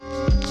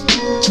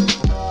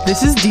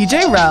This is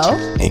DJ Rel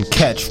and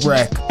Catch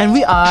Wreck, and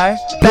we are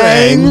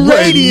Bang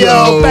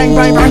Radio. Bang,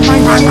 bang, bang,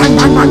 bang, bang,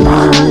 bang, bang,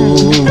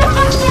 bang.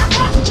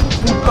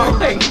 Oh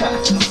my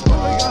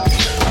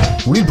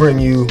gosh. We bring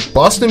you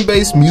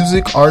Boston-based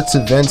music, arts,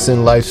 events,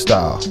 and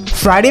lifestyle.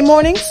 Friday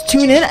mornings,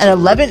 tune in at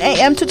 11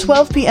 a.m. to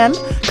 12 p.m.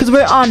 because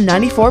we're on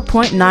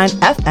 94.9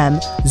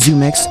 FM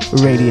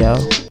Zoomix Radio.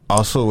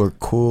 Also, we're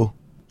cool.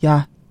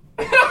 Yeah.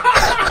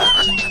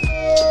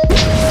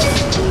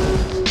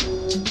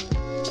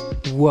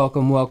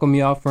 Welcome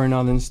y'all for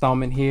another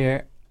installment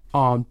here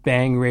on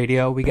Bang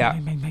Radio. We got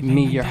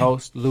your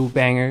host, Lou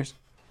Bangers.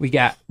 We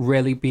got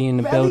Relly B in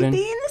the building.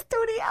 B in the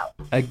studio.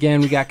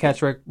 Again, we got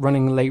Catchrick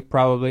running late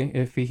probably.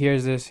 If he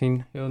hears this,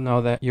 he'll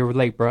know that you're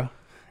late, bro.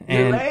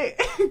 You're late.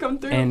 Come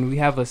through. And we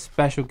have a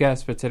special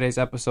guest for today's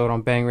episode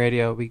on Bang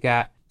Radio. We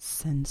got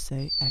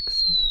Sensei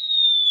X.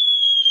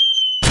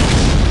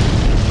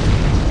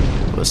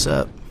 What's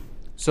up?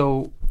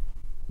 So,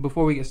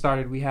 before we get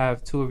started, we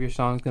have two of your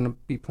songs going to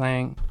be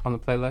playing on the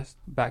playlist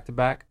back to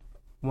back.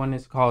 One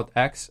is called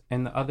X,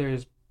 and the other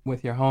is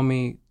with your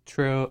homie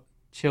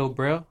Chill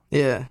Brill.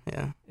 Yeah.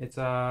 It's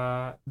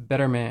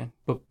Better Man.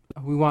 But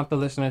we want the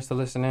listeners to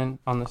listen in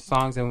on the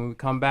songs, and when we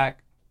come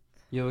back,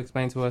 you'll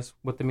explain to us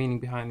what the meaning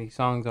behind these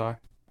songs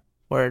are.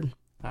 Word.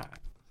 All right.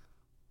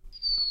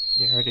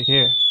 You heard it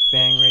here.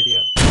 Bang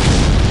Radio.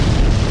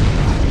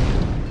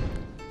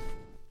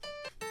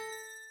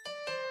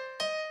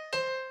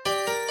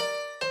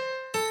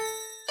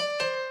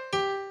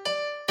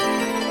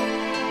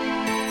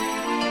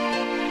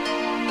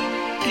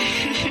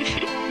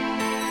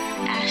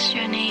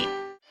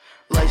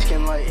 Light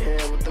skin, light hair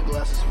with the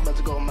glasses, about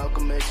to go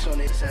Malcolm X on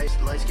it.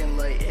 Light skin,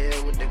 light hair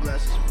with the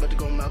glasses, about to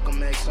go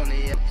Malcolm X on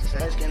it.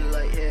 Light skin,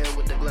 light hair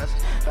with the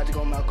glasses, about to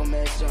go Malcolm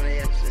X on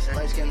it.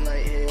 Light skin,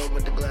 light hair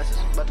with the glasses,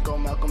 about to go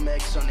Malcolm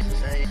X on it.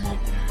 Malcolm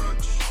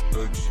X,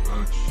 X,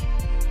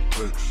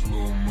 X,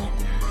 little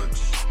Malcolm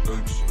X,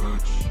 X,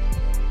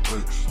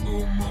 X,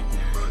 little Malcolm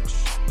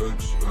X,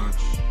 X,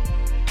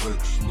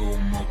 X, little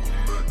Malcolm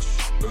X,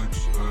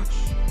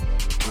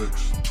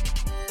 X.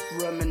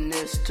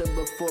 Reminisce to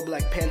before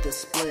Black Panther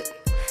split.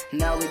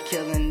 Now we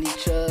killing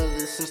each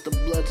other since the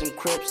Bloods and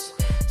Crips.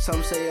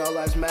 Some say all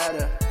lives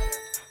matter,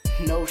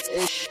 no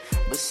ish.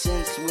 But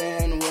since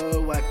when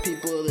were white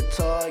people the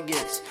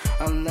targets?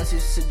 Unless you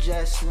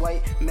suggest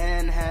white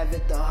men have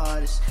it the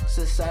hardest.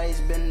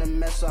 Society's been a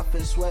mess,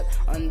 often swept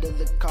under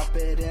the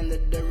carpet. And the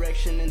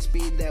direction and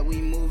speed that we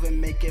move and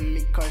making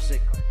me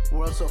carsick.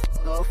 World so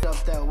f***ed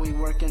up that we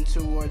working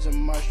towards a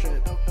Mars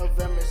trip.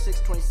 November 6,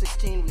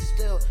 2016, we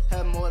still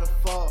have more to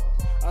fall.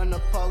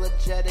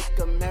 Unapologetic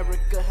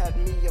America had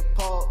me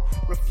appalled.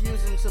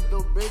 Refusing to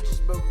build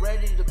bridges but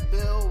ready to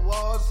build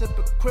walls.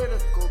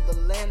 Hypocritical, the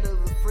land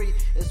of the free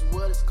is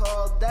what it's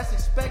called. That's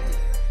expected.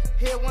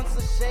 Here once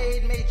a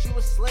shade made you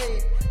a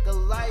slave. The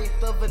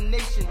life of a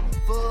nation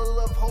full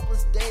of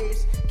hopeless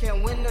days.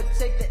 Can winner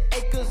take the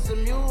acres of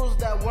mules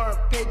that weren't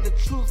paid? The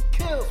truth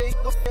kills.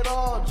 It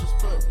all just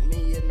put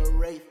me in a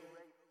wraith.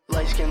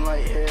 Light skin,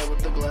 light hair with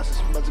the glasses,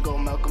 about to go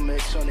Malcolm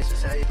X on it.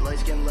 Light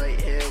skin, light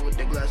hair with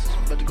the glasses,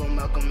 about to go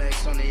Malcolm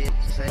X on it.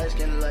 Light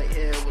skin, light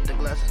hair with the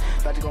glasses,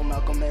 about to go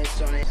Malcolm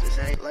X on it.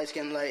 Light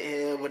skin, light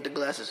hair with the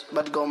glasses,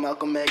 about to go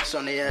Malcolm X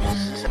on it.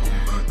 Malcolm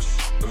X,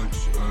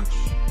 X,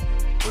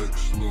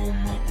 X, little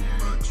Malcolm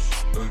X,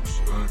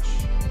 X,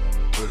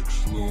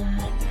 X, little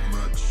Malcolm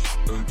X,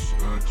 X,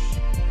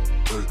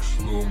 X,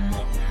 little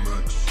Malcolm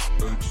X,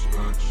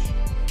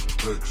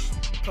 X.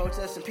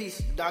 Protest in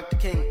peace, Dr.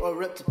 King, or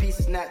rip to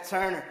pieces, Nat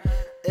Turner.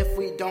 If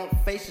we don't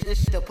face it,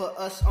 this shit'll put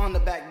us on the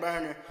back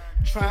burner.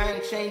 Try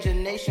and change a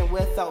nation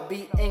without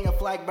being a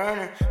flag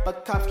burner.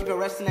 But cops keep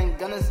arresting and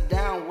gun us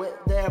down with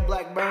their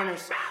black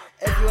burners.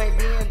 If you ain't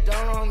being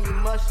done wrong, you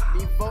must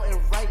be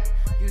voting right.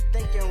 You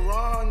thinking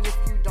wrong if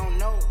you don't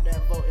know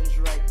that voting's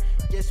right.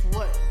 Guess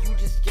what? You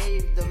just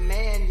gave the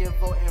man your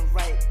voting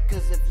right.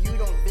 Cause if you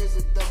don't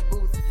visit the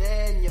booth,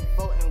 then you're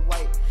voting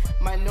white.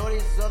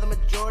 Minorities are the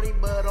majority,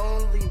 but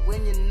only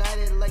when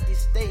united like these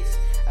states.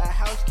 A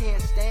house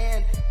can't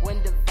stand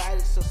when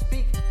divided, so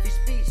speak free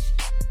speech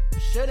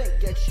shouldn't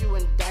get you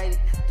indicted.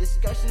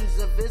 Discussions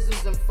of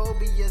isms and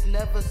phobias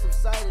never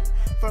subsided.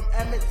 From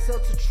Emmett Till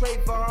to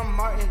Trayvon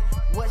Martin,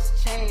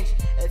 what's changed?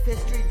 If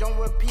history don't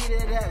repeat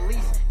it, at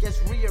least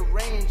gets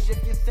rearranged.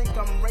 If you think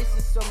I'm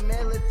racist or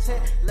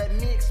militant, let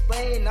me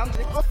explain. I'm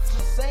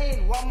just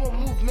saying, one more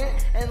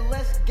movement and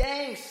less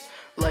gangs.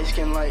 Light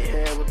skin, light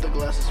hair with the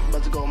glasses,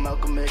 about to go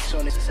Malcolm X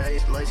on it.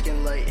 Light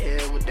skin, light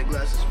hair with the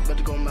glasses, about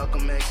to go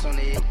Malcolm X on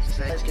it.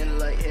 Light skin,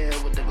 light hair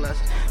with the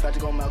glasses, about to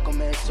go Malcolm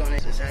X on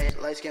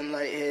it. Light skin,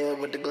 light hair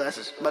with the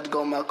glasses, about to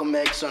go Malcolm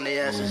X on the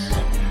asses.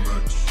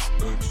 Malcolm X,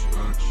 X,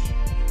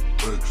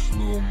 X,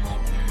 little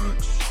Malcolm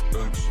X,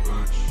 X,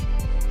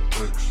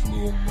 X,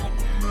 little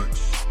Malcolm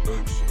X,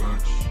 X,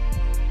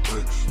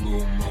 X,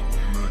 little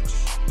Malcolm X,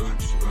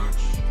 X,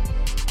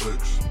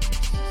 X.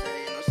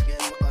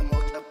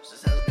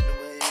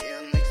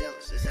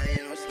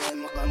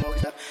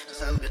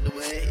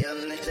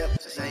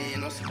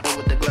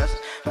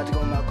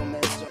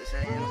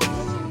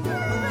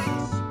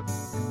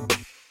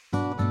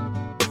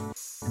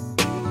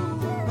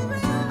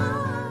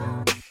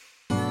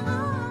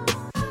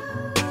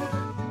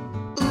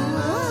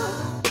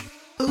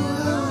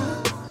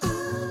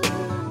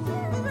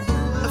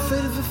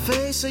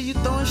 so you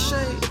throwing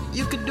shade.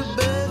 You could do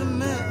better,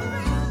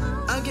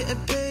 man. I'm getting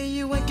paid,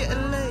 you ain't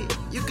getting laid.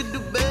 You could do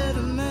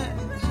better, man.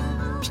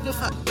 If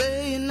I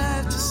pay and I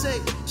have to say,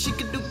 she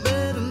could do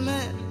better,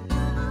 man.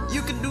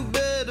 You could do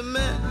better,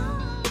 man.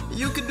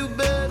 You could do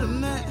better,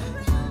 man.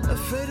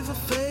 Afraid of a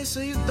face, so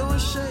you throwing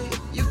shade.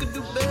 You could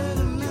do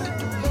better,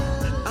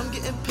 man. I'm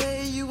getting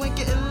paid, you ain't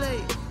getting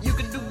laid. You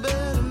could do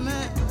better,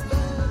 man.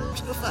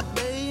 If I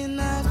pay and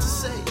I have to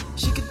say,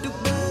 she could do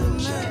better,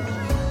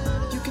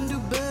 man. You can do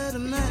better,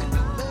 man.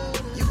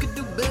 You could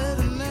do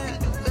better, man.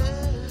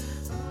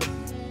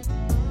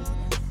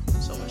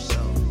 So much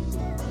so.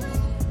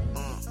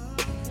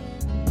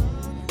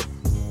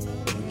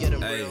 Get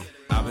him real.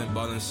 I've been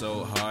ballin'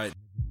 so hard,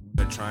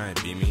 but try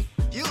and beat me.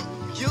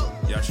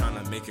 Y'all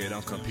tryna make it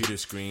on computer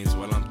screens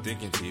while I'm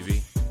thinking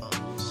TV.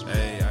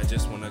 Hey, I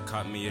just wanna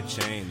cop me a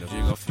chain. The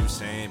jig off you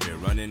saying,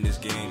 been running this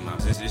game. My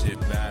this shit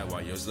bad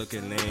while yours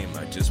looking lame.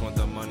 I just want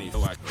the money,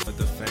 so I put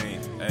the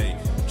fame. Hey,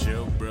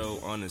 chill bro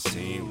on the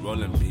scene,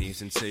 rolling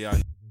beats until y'all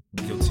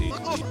guilty.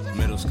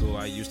 Middle school,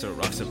 I used to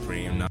rock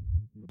Supreme. Now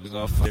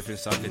off a different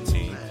soccer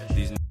team.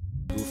 These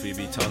goofy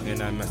be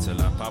talking, I mess a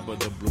lot. Pop with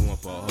the blue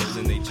and put holes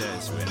in they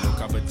chest with no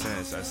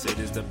competence. I say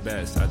this the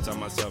best. I taught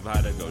myself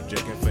how to go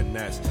drink and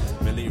finesse.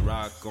 Millie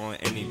rock on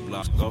any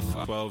block. Go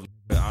for 12.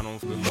 I don't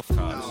feel no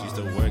cops. Used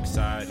to work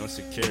side on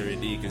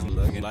security, cause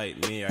looking like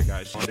me, I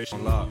got shit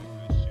on lock.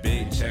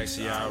 Big checks,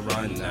 yeah, I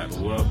run that. But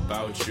what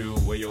about you?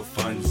 Where your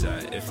funds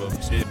at? If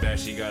a shit bag,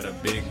 she got a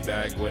big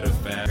bag with a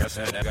fag. I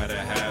said I gotta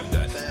have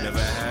that. Never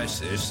had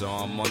shit, so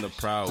I'm on the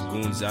prowl.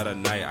 Goons out at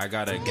night, I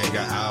got a gang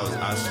of owls.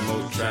 I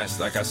smoke tracks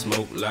like I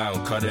smoke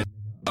loud. Cut it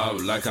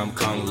up like I'm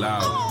Kung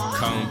Lao.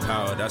 Kung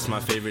Pao, that's my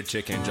favorite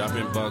chicken.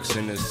 Dropping bucks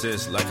in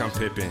assists like I'm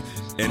Pippin.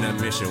 In a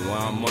mission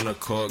while I'm on the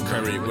court.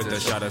 Curry with a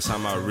shot that's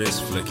on my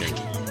wrist flicking.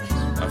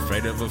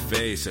 Afraid of a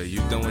face, so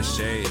you throwing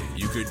shade.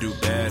 You could do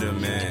better,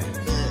 man.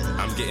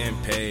 I'm getting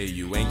paid,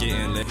 you ain't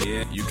getting lit.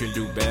 Yeah, you can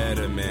do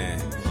better,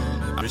 man.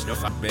 I wish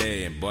if I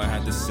pay, and boy, I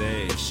had to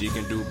say, she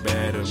can do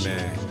better,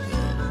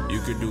 man. You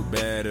could do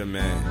better,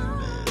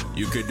 man.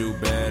 You could do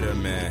better,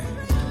 man.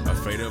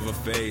 Afraid of a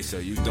face, so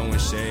you throwing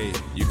shade.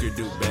 You could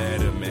do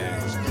better,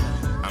 man.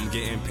 I'm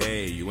getting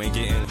paid, you ain't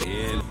getting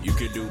lit. You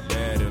could do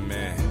better,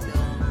 man.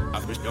 I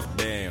wish if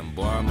damn,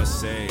 boy, I'ma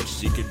say,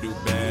 she could do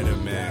better,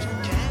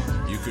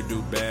 man. You could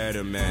do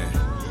better, man.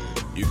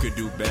 You could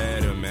do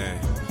better, man.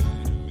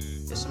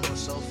 Get some more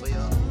soul for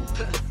y'all.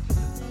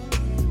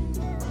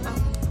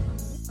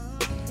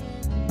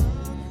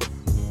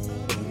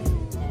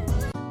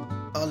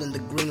 All in the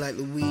green like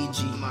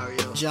Luigi.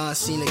 Mario. John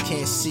Cena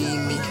can't see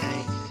me.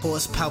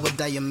 Horsepower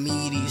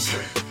Diomedes.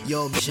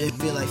 Yo, shit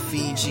feel like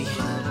Fiji.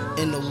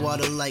 In the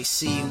water like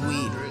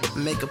seaweed.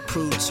 Make a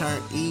prude turn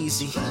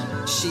easy.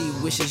 She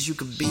wishes you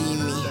could be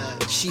me.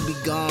 She be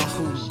gone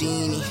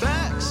Houdini.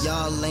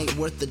 Y'all ain't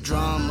worth the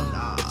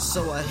drama.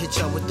 So I hit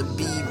y'all with the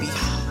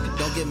BB.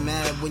 Don't get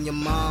mad when your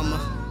mama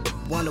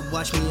wanna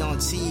watch me on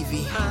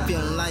TV.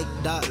 Feeling like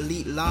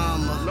Dalai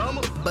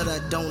Lama, but I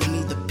don't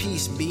need the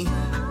peace, B.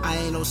 I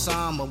ain't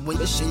Osama when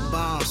this shit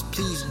bombs.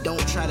 Please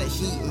don't try to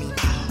heat me.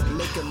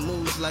 Making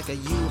moves like a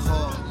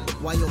U-Haul.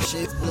 Why your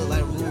shit look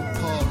like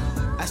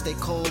RuPaul? I stay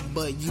cold,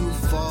 but you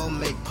fall.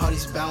 Make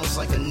parties bounce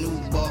like a new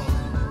ball.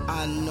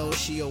 I know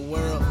she a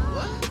world,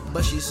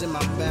 but she's in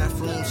my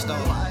bathroom stall.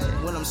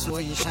 When I'm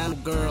swinging channel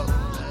girl,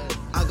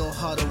 I go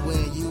harder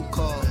when you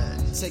call.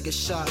 Taking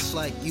shots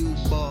like you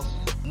ball.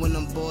 When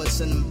I'm bored,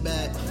 send them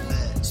back.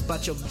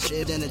 Spot your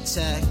shit and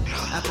attack.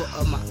 Apple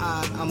of my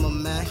eye, I'm a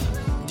Mac.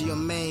 Do your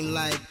main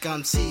like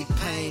I'm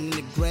T-Pain in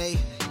the gray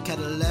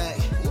Cadillac.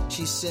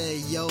 She said,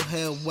 yo,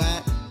 hair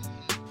whack.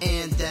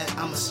 And that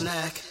I'm a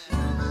snack.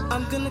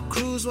 I'm gonna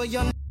cruise while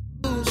y'all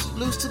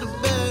lose to the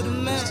better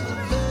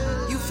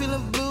man. You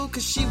feeling blue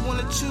cause she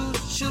wanna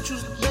choose. She'll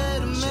choose the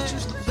better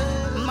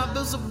man. My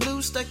bills are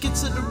blue, stack it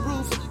to the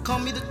roof. Call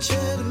me the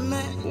cheddar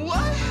man.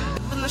 What?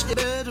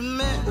 Better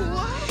man.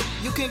 What?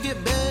 You can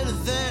get better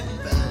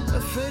than.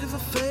 Afraid of a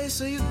face,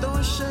 so you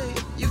throwing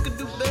shade. You could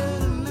do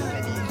better,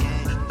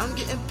 man. I'm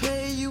getting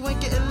paid, you ain't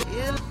getting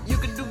lit. You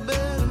could do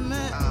better,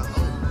 man.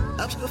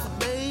 I'm still for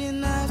bay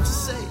and I have to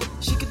say,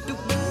 she could do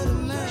better,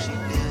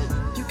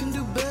 man. You can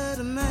do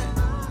better, man.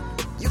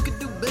 You could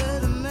do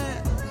better,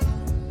 man.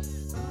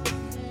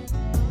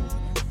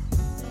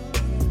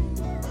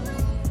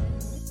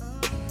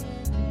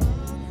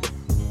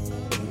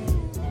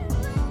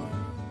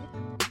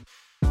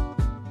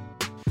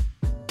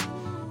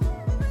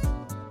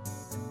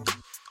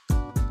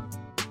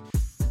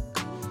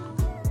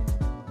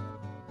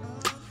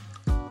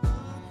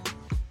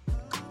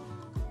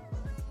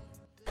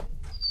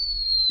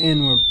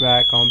 And we're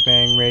back on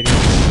Bang Radio.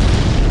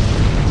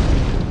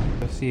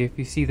 See, if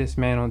you see this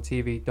man on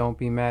TV, don't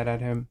be mad at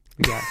him.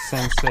 We got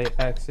Sensei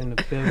X in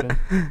the building.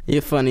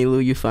 You're funny, Lou.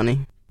 You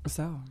funny.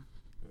 So,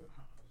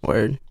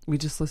 Word. we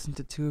just listened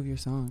to 2 of your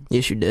songs.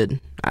 Yes, you did.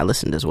 I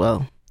listened as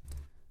well.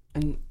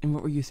 And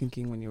what were you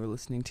thinking when you were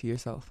listening to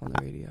yourself on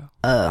the radio?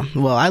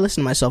 Well, I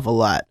listen to myself a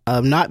lot.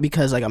 Not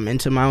because like I'm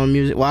into my own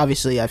music. Well,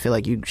 obviously, I feel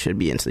like you should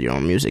be into your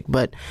own music,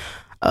 but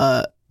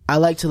I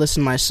like to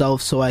listen to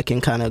myself so I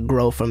can kind of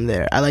grow from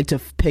there. I like to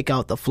pick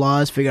out the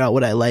flaws, figure out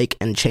what I like,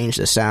 and change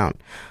the sound.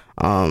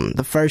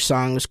 The first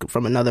song was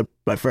from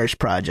my first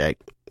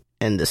project,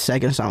 and the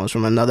second song was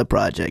from another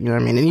project. You know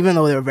what I mean? And even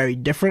though they were very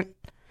different,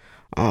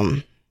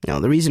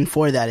 the reason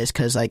for that is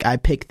because like I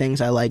picked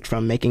things I liked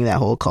from making that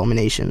whole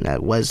culmination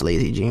that was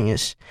Lazy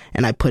Genius,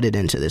 and I put it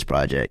into this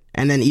project.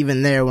 And then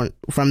even there,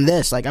 from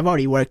this, like I've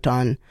already worked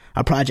on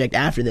a project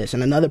after this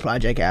and another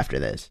project after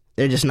this.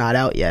 They're just not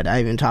out yet. I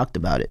even talked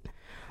about it.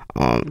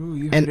 Ooh,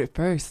 you heard it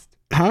first.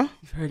 Huh?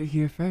 You've heard it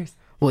here first.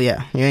 Well,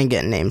 yeah, you ain't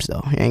getting names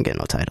though. You ain't getting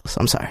no titles.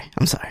 I'm sorry.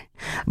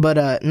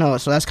 But no,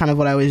 so that's kind of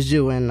what I always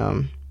do, and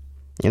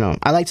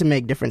I like to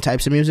make different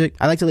types of music.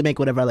 I like to make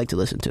whatever I like to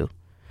listen to.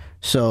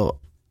 So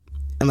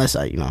unless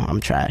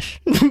I'm trash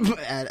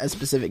at a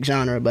specific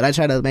genre, but I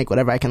try to make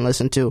whatever I can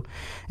listen to,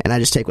 and I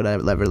just take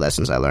whatever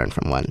lessons I learn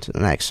from one to the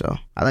next. So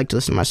I like to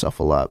listen to myself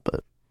a lot,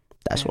 but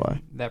that's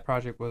why. That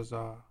project was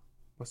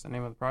what's the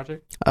name of the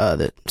project?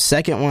 The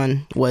second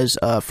one was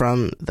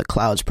from the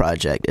Clouds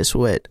Project. It's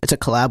a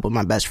collab with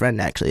my best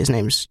friend actually. His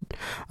name's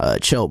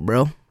Chill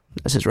Bro.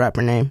 That's his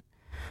rapper name.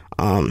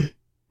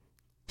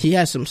 He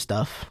has some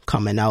stuff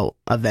coming out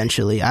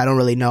eventually. I don't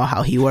really know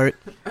how he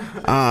worked.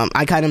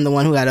 I kind of am the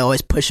one who had to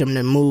always push him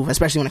to move,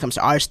 especially when it comes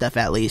to our stuff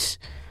at least.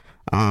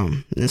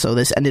 And so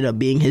this ended up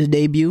being his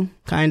debut,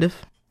 kind of,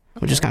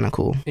 which is kind of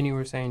cool. And you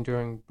were saying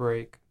during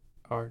break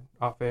or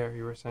off air,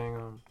 you were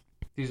saying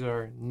these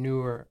are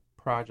newer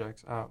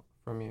projects out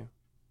from you.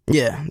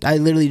 Yeah, I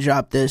literally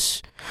dropped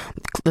this.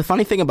 The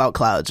funny thing about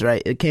Clouds,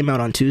 right? It came out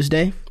on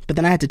Tuesday, but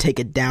then I had to take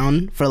it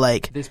down for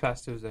this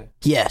past Tuesday.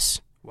 Yes.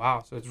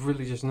 Wow, so it's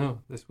really just new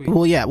this week.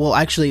 Well, yeah. Well,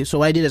 actually, so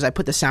what I did is I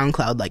put the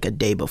SoundCloud like a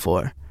day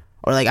before,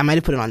 or like I might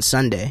have put it on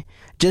Sunday,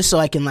 just so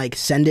I can like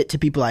send it to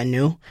people I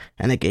knew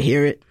and they could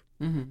hear it.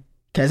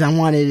 Because I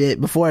wanted it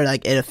before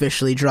like it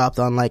officially dropped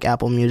on like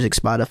Apple Music,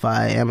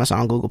 Spotify,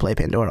 Amazon, Google Play,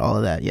 Pandora, all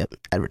of that. Yep,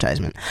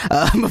 advertisement.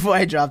 Before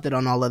I dropped it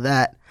on all of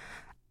that,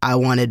 I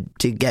wanted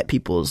to get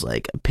people's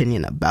like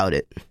opinion about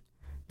it,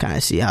 kind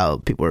of see how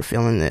people were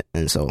feeling it.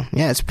 And so,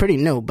 yeah, it's pretty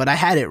new, but I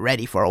had it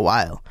ready for a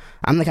while.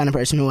 I'm the kind of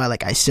person who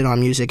I sit on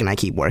music and I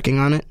keep working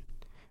on it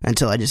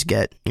until I just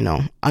get,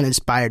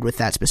 uninspired with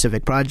that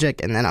specific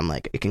project. And then I'm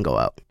like, it can go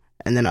out.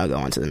 And then I'll go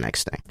on to the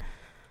next thing.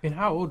 And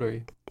how old are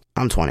you?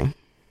 I'm 20.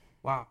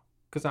 Wow.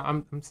 Because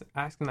I'm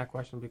asking that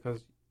question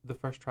because the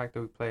first track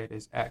that we played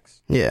is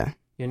X. Yeah.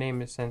 Your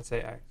name is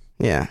Sensei X.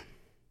 Yeah.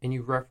 And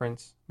you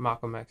reference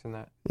Malcolm X in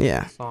that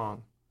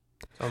song.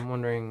 So I'm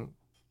wondering,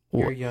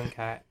 you're a young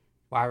cat.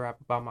 Why rap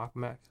about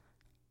Malcolm X?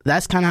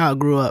 That's kind of how I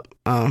grew up.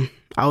 I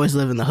always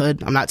live in the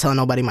hood. I'm not telling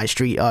nobody my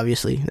street,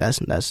 obviously. That's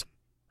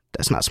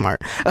not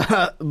smart.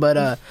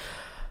 But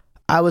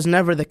I was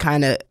never the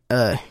kind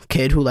of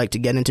kid who liked to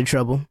get into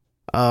trouble.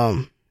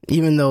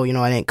 Even though,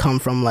 I didn't come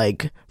from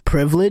like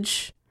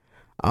privilege.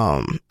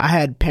 I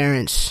had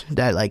parents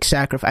that like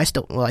sacrificed.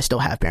 I still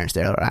have parents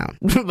that are around,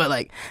 but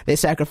like they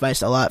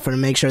sacrificed a lot to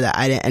make sure that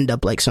I didn't end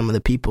up like some of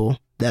the people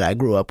that I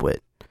grew up with.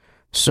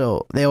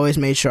 So they always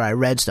made sure I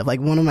read stuff.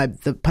 Like one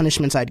of the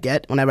punishments I'd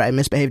get whenever I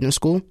misbehaved in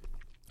school,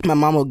 my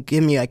mom would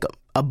give me like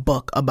a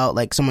book about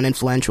like someone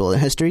influential in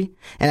history,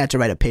 and I had to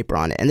write a paper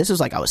on it. And this was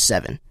like I was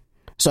 7.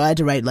 So I had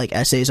to write like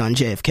essays on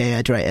JFK. I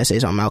had to write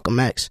essays on Malcolm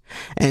X.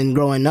 And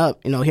growing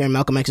up, hearing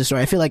Malcolm X's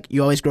story, I feel like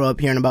you always grow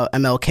up hearing about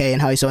MLK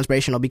and how he's so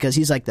inspirational because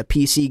he's like the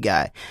PC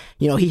guy.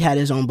 He had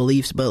his own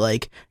beliefs, but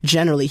like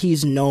generally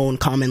he's known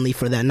commonly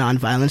for that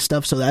nonviolent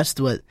stuff. So that's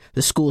what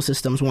the school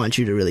systems want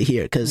you to really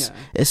hear because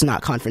it's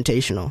not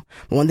confrontational.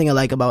 But one thing I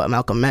like about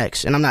Malcolm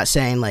X, and I'm not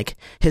saying like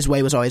his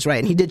way was always right,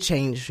 and he did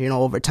change,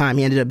 over time.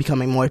 He ended up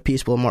becoming more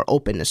peaceful, more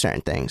open to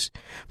certain things.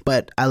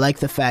 But I like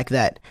the fact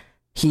that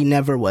he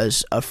never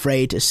was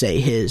afraid to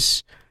say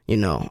his,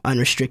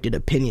 unrestricted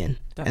opinion.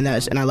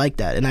 Definitely. And I like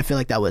that. And I feel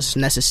like that was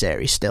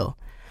necessary still.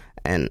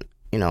 And,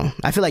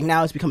 I feel like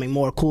now it's becoming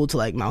more cool to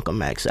like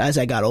Malcolm X as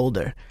I got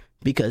older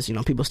because,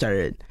 people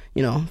started,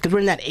 because we're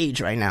in that age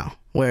right now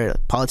where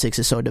politics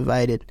is so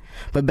divided.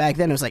 But back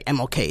then it was like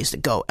MLK is the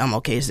GOAT.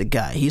 MLK is the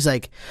guy. He's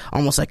like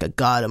almost like a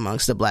god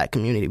amongst the black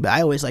community. But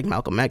I always like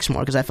Malcolm X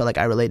more because I felt like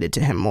I related to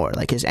him more,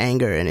 like his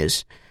anger and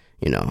his,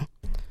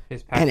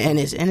 and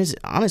his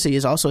honestly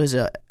is also his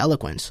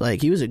eloquence.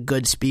 Like he was a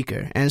good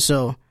speaker, and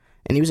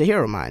he was a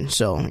hero of mine.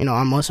 So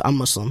I'm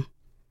Muslim,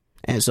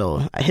 and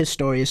so his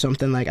story is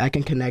something like I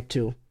can connect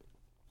to.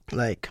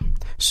 Like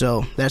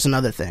so, that's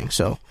another thing.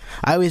 So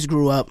I always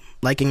grew up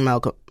liking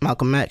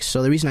Malcolm X.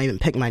 So the reason I even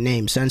picked my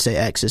name Sensei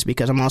X is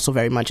because I'm also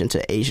very much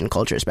into Asian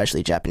culture,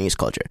 especially Japanese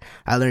culture.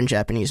 I learned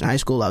Japanese in high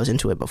school. I was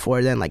into it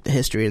before then, like the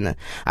history and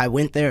I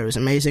went there. It was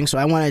amazing. So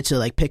I wanted to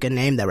like pick a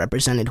name that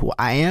represented who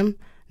I am.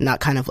 Not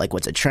kind of like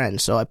what's a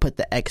trend. So I put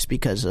the X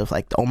because of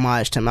like the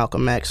homage to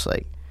Malcolm X,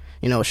 like,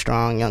 a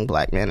strong young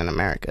black man in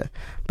America.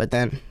 But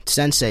then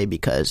Sensei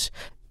because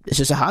it's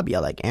just a hobby. I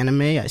like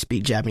anime. I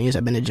speak Japanese.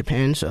 I've been to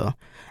Japan. So,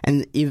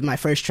 and even my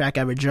first track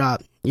I ever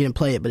dropped, you didn't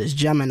play it, but it's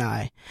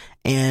Gemini.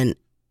 And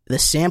the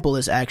sample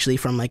is actually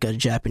from like a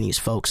Japanese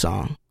folk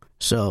song.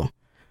 So,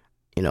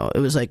 it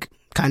was like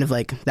kind of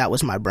like that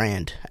was my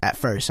brand at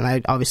first, and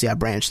I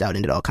branched out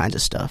and did all kinds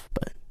of stuff.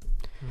 But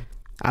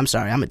I'm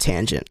sorry, I'm a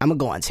tangent. I'm gonna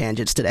go on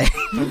tangents today.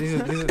 No, this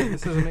is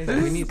amazing.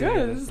 This We is need to good.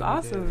 hear This is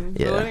awesome.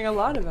 Yeah. We're learning a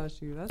lot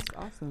about you. That's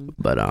awesome.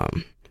 But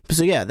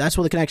so yeah, that's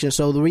where the connection is.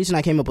 So the reason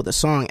I came up with the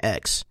song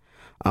X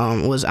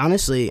was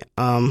honestly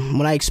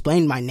when I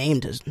explained my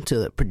name to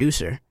the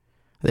producer,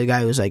 the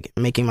guy who was like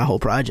making my whole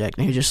project,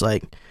 and he was just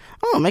like,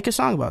 "Oh, make a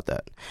song about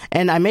that."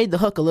 And I made the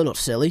hook a little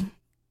silly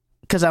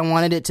because I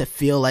wanted it to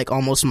feel like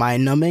almost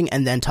mind numbing,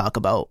 and then talk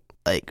about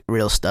like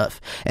real stuff.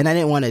 And I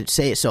didn't want to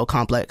say it so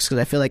complex because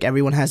I feel like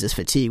everyone has this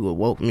fatigue with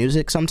woke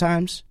music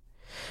sometimes,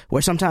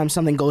 where sometimes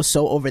something goes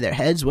so over their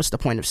heads. What's the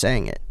point of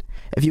saying it?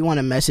 If you want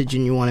a message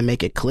and you want to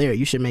make it clear,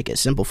 you should make it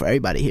simple for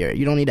everybody here.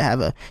 You don't need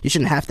to you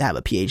shouldn't have to have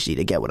a PhD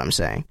to get what I'm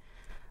saying,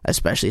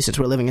 especially since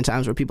we're living in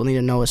times where people need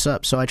to know what's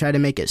up. So I try to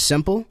make it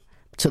simple,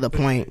 to the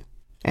point,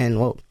 and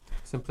well,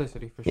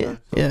 simplicity for yeah,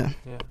 sure.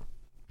 yeah.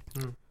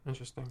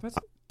 Interesting. That's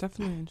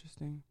definitely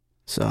interesting.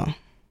 So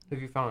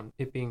Have you found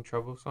it being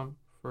troublesome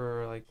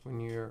for like when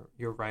you're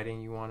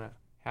writing, you want to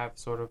have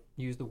sort of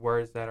use the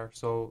words that are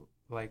so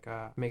like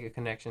make a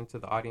connection to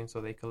the audience so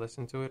they can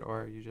listen to it,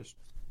 or you just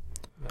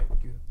like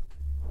you?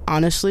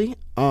 honestly,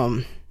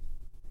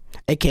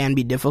 it can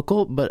be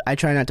difficult, but I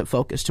try not to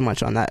focus too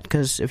much on that,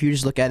 because if you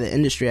just look at the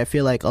industry, I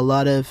feel like a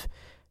lot of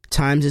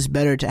times it's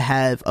better to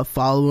have a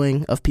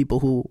following of people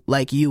who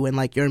like you and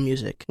like your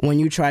music. When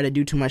you try to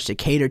do too much to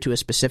cater to a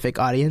specific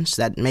audience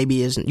that maybe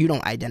you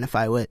don't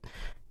identify with,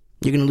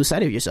 you're gonna lose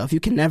sight of yourself. You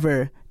can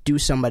never do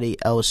somebody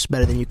else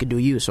better than you could do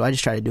you. So I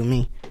just try to do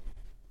me.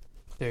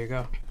 There you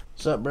go.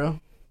 What's up, bro?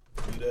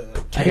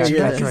 I hear you're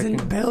Catch right in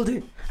the here.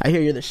 building. I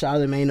hear you're the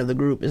Charlemagne of the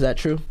group. Is that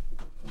true?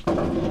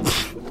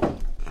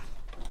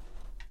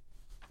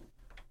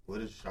 What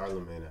does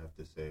Charlemagne have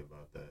to say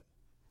about that?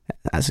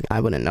 I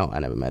wouldn't know. I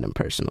never met him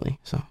personally.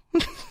 So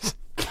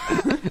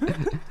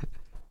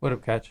What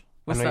up, Catch?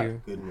 What's I know up?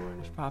 you. Good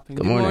morning. Popping.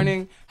 Good Good morning.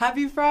 morning.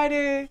 Happy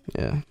Friday.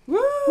 yeah. Woo!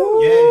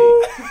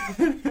 Yay!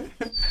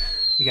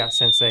 You got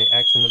Sensei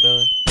X in the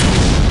building.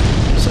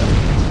 So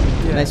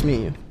Yeah. nice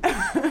meeting you.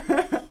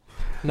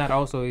 Not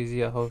also is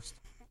he a host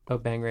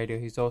of Bang Radio.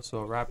 He's also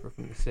a rapper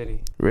from the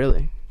city.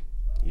 Really?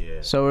 Yeah.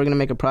 So we're gonna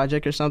make a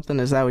project or something?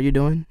 Is that what you're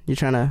doing? You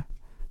trying to?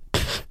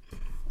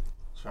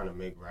 Trying to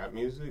make rap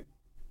music?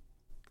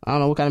 I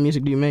don't know. What kind of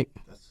music do you make?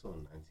 That's so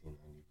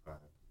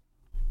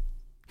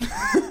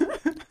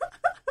 1995.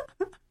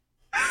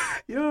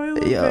 Yo, I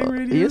love Yo, Bang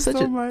Radio you're so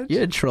such much.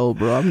 you're a troll,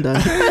 bro. I'm done.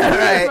 It's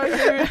my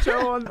favorite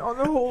show on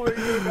the whole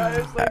radio,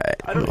 guys. Like,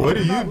 I don't know What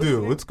do if you I'm do?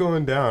 listening. What's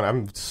going down?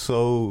 I'm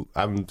so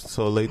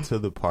late to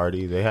the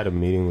party. They had a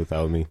meeting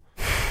without me.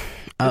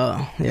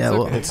 Oh yeah. It's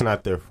Well, okay. It's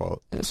not their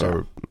fault. It's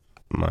Or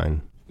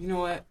mine. You know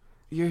what?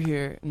 You're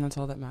here, and that's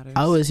all that matters.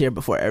 I was here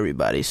before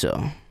everybody,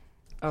 so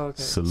Oh,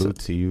 okay. Salute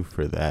to you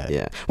for that.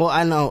 yeah. Well,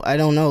 I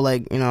don't know.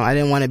 Like, you know, I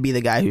didn't want to be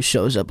the guy who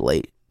shows up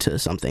late to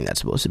something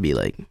that's supposed to be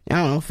like, I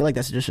don't know. I feel like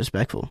that's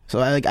disrespectful. So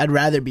I'd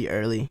rather be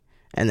early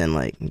and then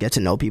like get to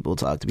know people,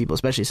 talk to people,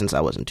 especially since I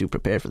wasn't too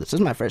prepared for this. This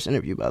is my first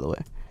interview, by the way.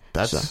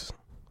 That's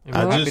And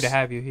I we're happy just- to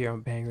have you here on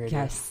Bang Radio.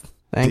 Yes.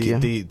 Thank you.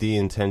 The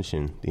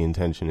intention. The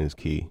intention is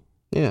key,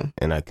 Yeah.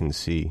 and I can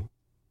see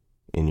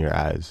in your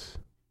eyes.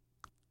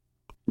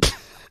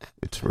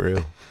 It's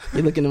real.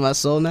 You looking at my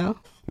soul now?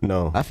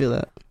 No, I feel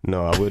that.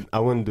 no, I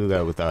wouldn't do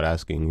that without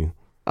asking you.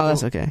 Oh,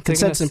 that's okay. Taking us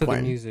Consent's to the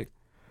important. music.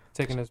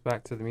 Taking us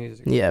back to the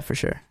music. Yeah, for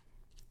sure.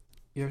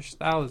 Your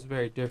style is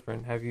very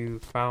different. Have you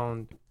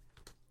found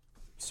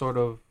sort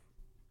of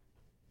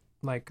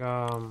like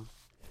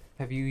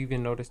have you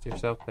even noticed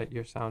yourself that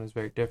your sound is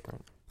very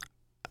different?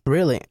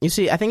 Really? You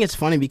see, I think it's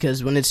funny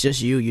because when it's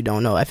just you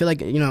don't know. I feel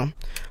like, you know,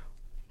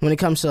 when it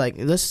comes to like,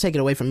 let's take it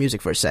away from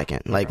music for a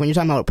second. Like when you're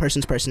talking about a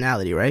person's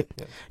personality, right?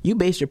 Yeah. You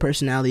base your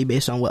personality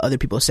based on what other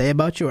people say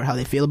about you or how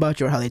they feel about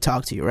you or how they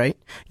talk to you, right?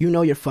 You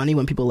know you're funny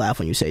when people laugh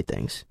when you say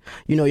things.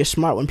 You know you're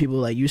smart when people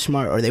like you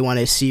smart or they want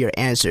to see your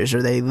answers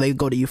or they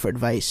go to you for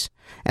advice.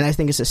 And I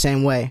think it's the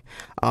same way.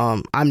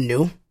 I'm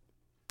new.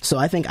 So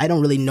I think I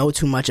don't really know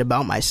too much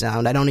about my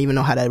sound. I don't even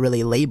know how to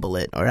really label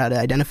it or how to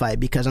identify it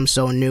because I'm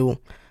so new.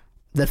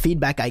 The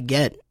feedback I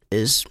get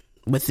is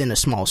within a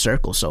small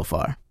circle so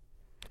far.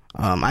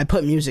 I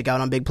put music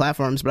out on big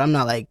platforms, but I'm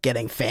not like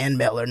getting fan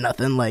mail or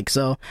nothing. Like,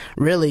 so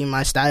really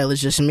my style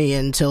is just me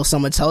until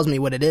someone tells me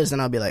what it is, then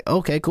I'll be like,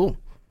 okay, cool.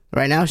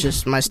 Right now it's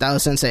just my style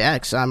is Sensei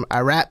X. I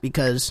rap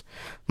because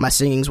my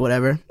singing's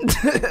whatever.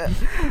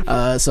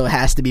 So it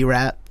has to be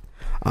rap.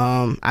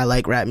 I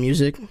like rap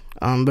music.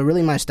 But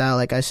really my style,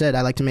 like I said,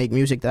 I like to make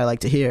music that I like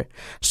to hear.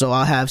 So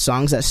I'll have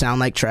songs that sound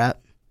like trap.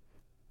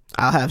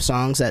 I'll have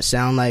songs that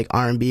sound like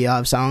R&B. I'll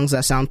have songs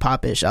that sound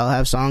popish. I'll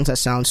have songs that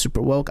sound super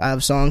woke. I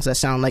have songs that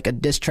sound like a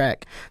diss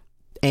track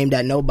aimed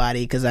at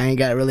nobody because I ain't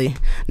got really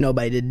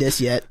nobody to diss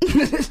yet.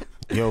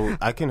 Yo,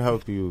 I can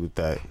help you with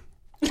that.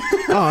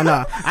 Oh,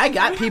 no. I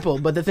got people,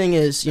 but the thing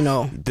is, you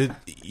know.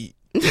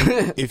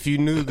 If you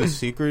knew the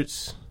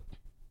secrets,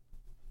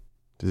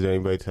 did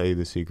anybody tell you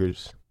the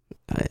secrets?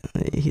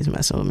 He's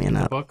messing with me The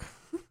now. book.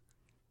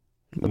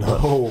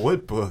 No,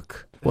 what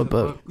book? What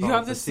book? You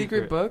have the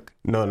secret book?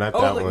 No, not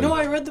that one. No,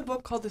 I read the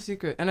book called The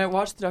Secret, and I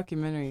watched the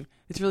documentary.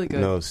 It's really good.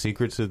 No,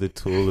 secrets are the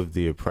tool of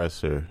the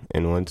oppressor,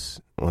 and once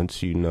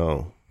you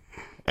know,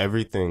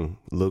 everything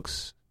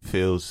looks,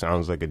 feels,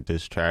 sounds like a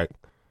diss track.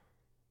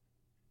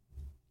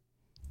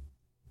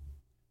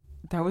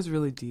 That was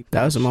really deep.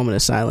 That was a moment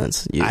of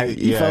silence. You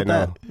felt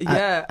that?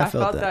 Yeah, I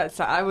felt that.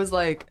 So I was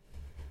like,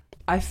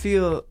 I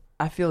feel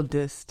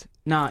dissed.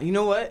 Nah, you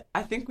know what?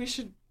 I think we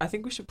should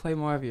play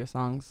more of your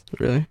songs.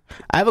 Really?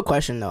 I have a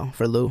question though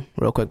for Lou,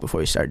 real quick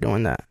before you start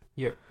doing that.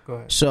 Yeah, go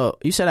ahead. So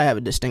you said I have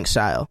a distinct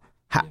style,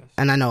 Yes.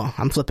 and I know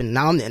I'm flipping.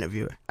 Now I'm the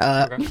interviewer.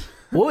 Okay.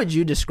 What would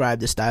you describe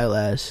the style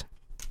as?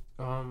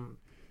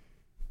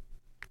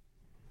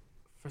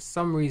 For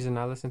some reason,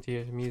 I listen to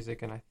your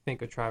music and I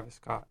think of Travis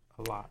Scott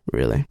a lot.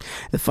 Really?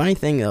 The funny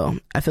thing though,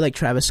 I feel like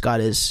Travis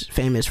Scott is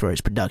famous for his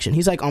production.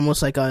 He's like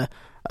almost like a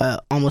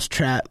almost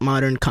trap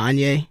modern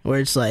Kanye, where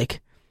it's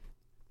like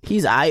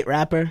he's a aight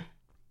rapper,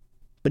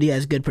 but he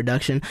has good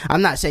production.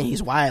 I'm not saying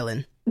he's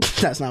wildin'.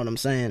 That's not what I'm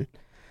saying.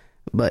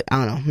 But I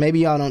don't know. Maybe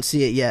y'all don't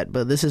see it yet,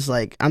 but this is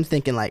like, I'm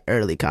thinking like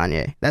early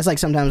Kanye. That's like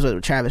sometimes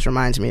what Travis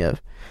reminds me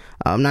of.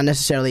 Not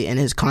necessarily in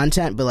his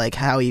content, but like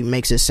how he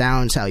makes his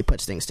sounds, how he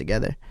puts things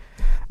together.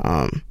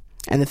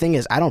 And the thing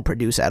is, I don't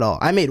produce at all.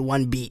 I made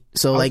one beat,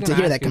 so like to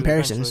hear that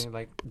comparisons.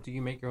 Like, do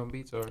you make your own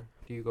beats or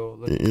do you go?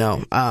 Listen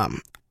No,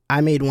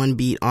 I made one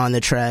beat on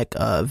the track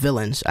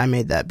 "Villains." I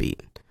made that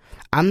beat.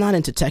 I'm not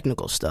into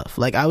technical stuff.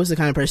 Like I was the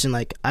kind of person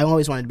like I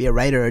always wanted to be a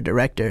writer or a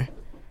director,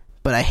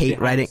 but I hate Behind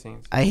the writing.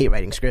 scenes. I hate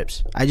writing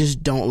scripts. I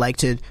just don't like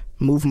to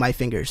move my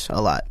fingers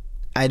a lot.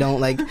 I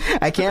don't like.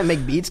 I can't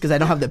make beats because I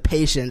don't have the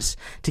patience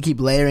to keep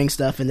layering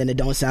stuff and then it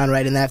don't sound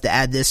right and then I have to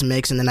add this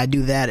mix and then I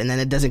do that and then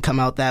it doesn't come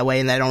out that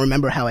way and I don't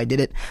remember how I did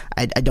it.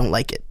 I don't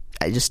like it.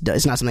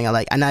 It's not something I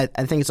like. And I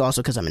think it's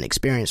also because I'm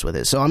inexperienced with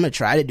it. So I'm going to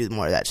try to do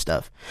more of that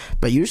stuff.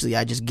 But usually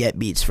I just get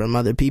beats from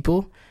other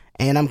people.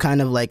 And I'm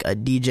kind of like a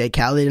DJ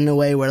Khaled in a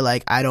way where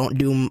like I don't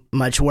do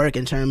much work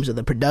in terms of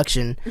the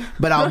production,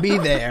 but I'll be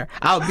there.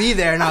 I'll be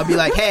there and I'll be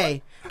like,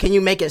 hey, can you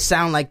make it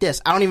sound like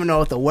this? I don't even know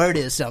what the word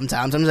is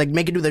sometimes. I'm just like,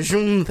 make it do the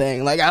zoom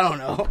thing. Like, I don't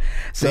know.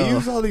 So they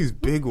use all these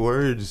big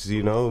words,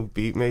 you know,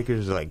 beat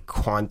makers like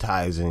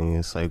quantizing.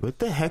 It's like, what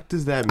the heck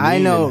does that mean? I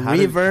know, And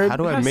reverb. How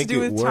do I make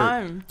it work?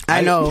 Time.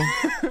 I know.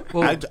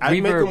 Well, I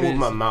make them with reverb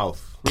my is-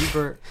 mouth.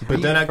 Reverb,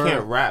 But then I reverb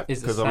can't rap is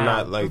a because I'm not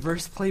sound. like,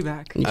 Reverse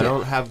playback. I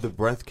don't have the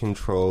breath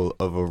control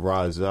of a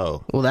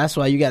Razel. Well, that's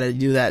why you got to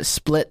do that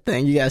split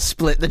thing. You got to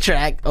split the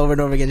track over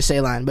and over again.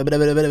 Say line. I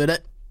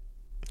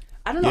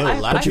don't know. Yeah,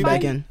 a lot I of Put you people-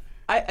 back in.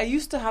 I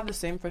used to have the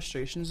same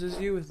frustrations as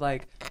you with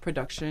like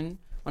production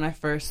when I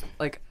first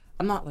like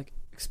I'm not like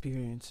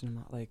experienced and I'm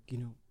not like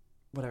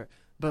whatever,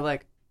 but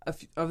like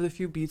of the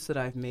few beats that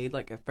I've made,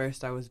 like at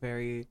first I was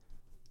very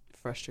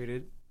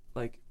frustrated,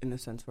 like in the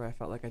sense where I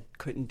felt like I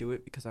couldn't do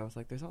it because I was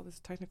like, there's all this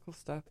technical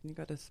stuff and you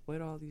got to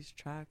split all these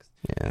tracks.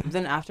 Yeah. But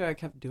then after I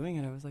kept doing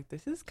it, I was like,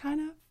 this is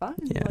kind of fun.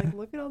 Yeah. Like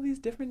look at all these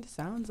different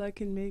sounds I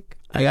can make.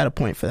 I got a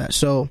point for that.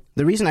 So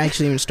the reason I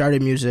actually even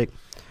started music,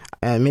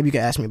 maybe you could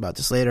ask me about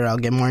this later. I'll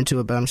get more into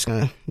it, but I'm just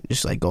gonna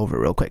like go over it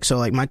real quick. So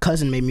like my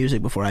cousin made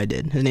music before I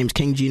did. His name's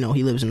King Gino.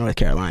 He lives in North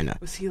Carolina.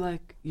 Was he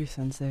like your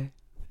sensei?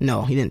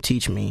 No, he didn't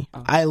teach me.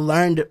 Oh. I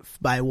learned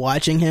by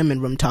watching him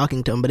and from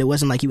talking to him, but it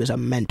wasn't like he was a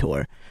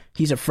mentor.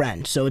 He's a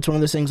friend. So it's one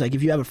of those things like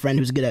if you have a friend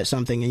who's good at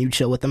something and you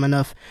chill with them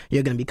enough,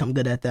 you're going to become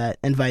good at that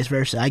and vice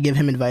versa. I give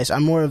him advice.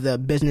 I'm more of the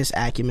business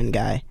acumen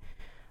guy.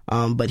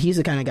 But he's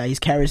the kind of guy, he's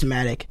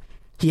charismatic.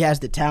 He has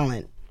the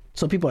talent.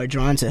 So people are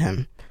drawn to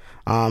him.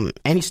 And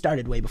he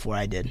started way before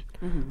I did.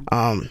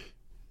 Mm-hmm.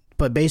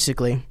 But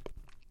basically,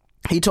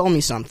 he told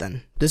me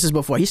something. This is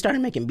before. He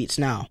started making beats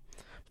now.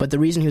 But the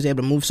reason he was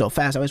able to move so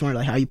fast, I always wondered,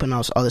 like, how are you putting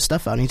all this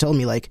stuff out? And he told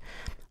me, like,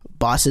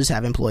 bosses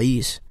have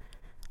employees.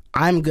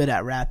 I'm good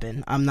at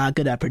rapping. I'm not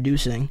good at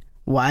producing.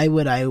 Why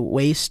would I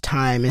waste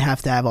time and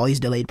have to have all these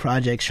delayed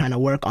projects trying to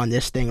work on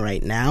this thing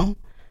right now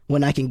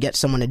when I can get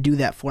someone to do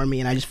that for me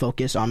and I just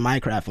focus on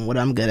my craft and what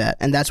I'm good at?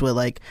 And that's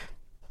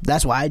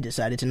why I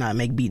decided to not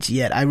make beats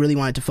yet. I really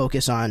wanted to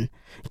focus on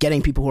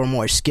getting people who are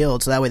more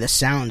skilled so that way the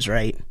sound's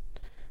right.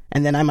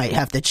 And then I might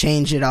have to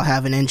change it. I'll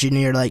have an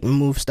engineer like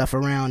move stuff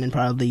around and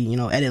probably,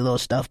 edit little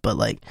stuff. But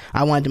like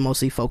I wanted to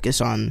mostly focus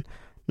on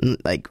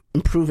like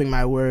improving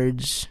my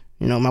words,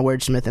 my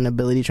wordsmithing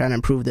ability, trying to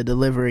improve the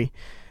delivery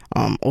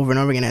over and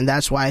over again. And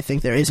that's why I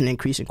think there is an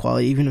increase in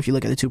quality, even if you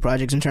look at the two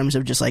projects in terms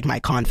of just like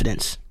my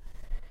confidence.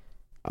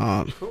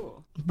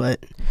 Cool.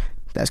 But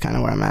that's kind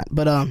of where I'm at.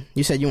 But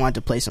you said you wanted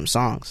to play some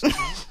songs.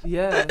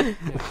 Yeah.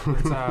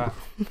 Let's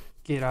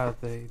get out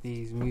of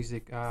these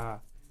music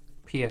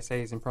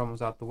PSAs and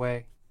promos out the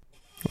way.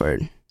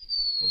 Word.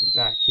 We'll be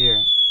back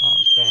here on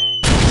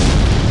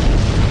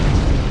Bang.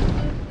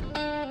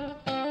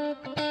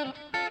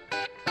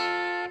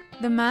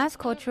 The Mass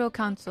Cultural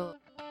Council,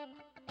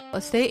 a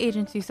state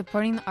agency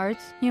supporting the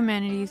arts,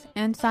 humanities,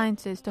 and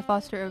sciences to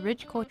foster a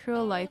rich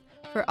cultural life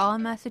for all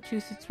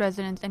Massachusetts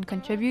residents and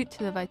contribute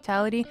to the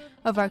vitality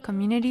of our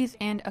communities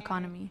and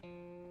economy.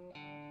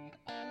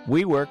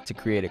 We work to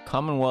create a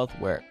commonwealth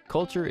where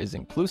culture is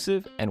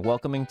inclusive and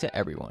welcoming to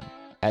everyone,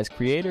 as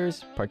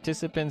creators,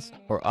 participants,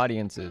 or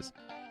audiences,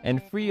 and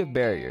free of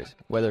barriers,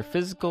 whether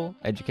physical,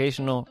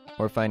 educational,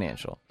 or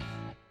financial.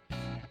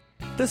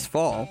 This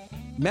fall,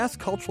 Mass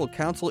Cultural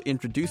Council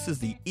introduces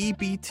the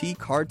EBT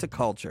Card to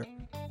Culture,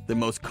 the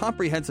most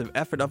comprehensive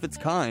effort of its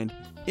kind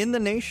in the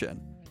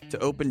nation to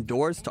open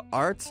doors to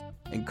arts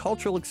and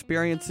cultural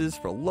experiences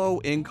for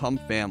low-income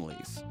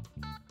families.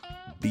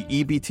 The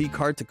EBT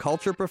Card to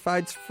Culture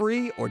provides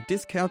free or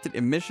discounted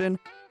admission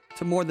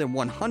to more than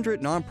 100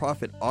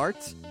 nonprofit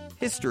arts,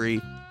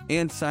 history,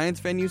 and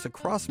science venues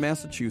across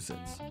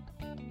Massachusetts.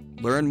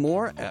 Learn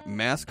more at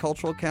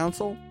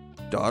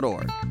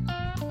massculturalcouncil.org.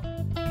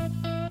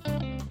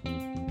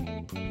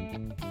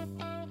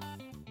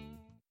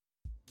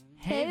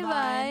 Hey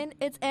Vine,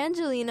 it's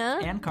Angelina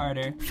and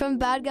Carter from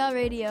Bad Gal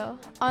Radio.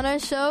 On our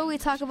show, we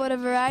talk about a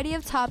variety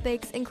of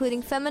topics,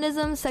 including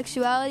feminism,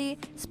 sexuality,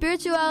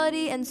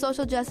 spirituality, and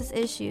social justice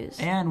issues.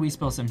 And we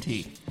spill some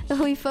tea.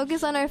 We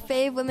focus on our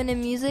fave women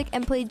in music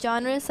and play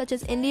genres such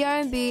as indie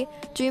R&B,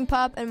 dream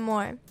pop, and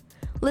more.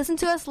 Listen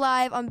to us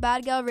live on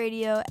Bad Gal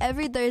Radio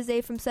every Thursday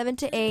from 7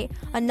 to 8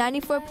 on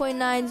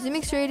 94.9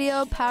 Zoomix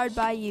Radio, powered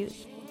by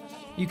youth.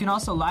 You can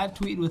also live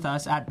tweet with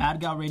us at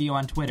Bad Gal Radio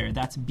on Twitter.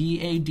 That's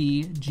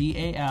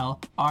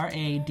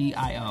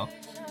BADGALRADIO.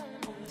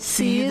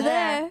 See you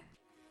there.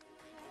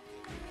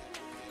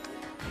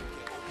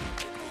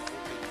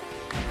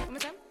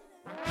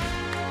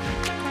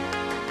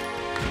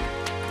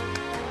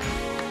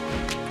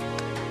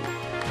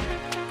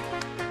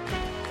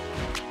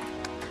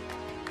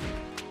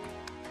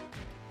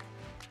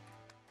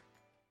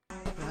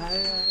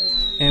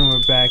 And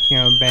we're back here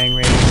on Bang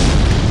Radio.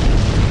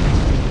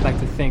 I'd like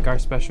to thank our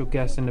special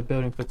guest in the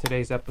building for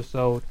today's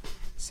episode,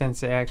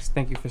 Sensei X.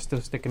 Thank you for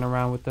still sticking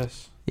around with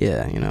us.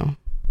 Yeah, you know,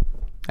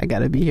 I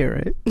gotta be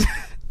here, right?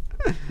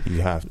 You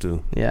have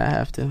to. Yeah, I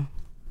have to.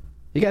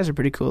 You guys are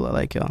pretty cool. I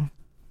like y'all.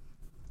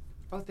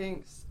 Oh,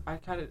 thanks. I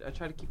try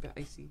to keep it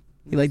icy.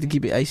 You like to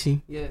keep it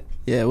icy? Yeah.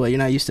 Yeah, well, you're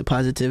not used to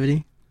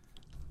positivity?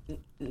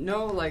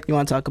 No, like... You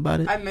want to talk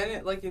about it? I meant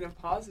it, like, in a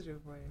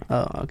positive way.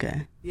 Oh,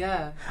 okay.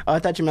 Yeah. Oh, I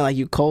thought you meant, like,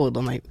 you cold.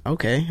 I'm like,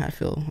 okay, I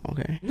feel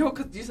okay. No,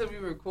 because you said we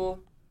were cool.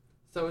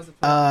 So it was a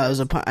pun. It was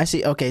a pun. I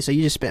see. Okay, so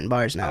you just spitting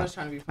bars now. I was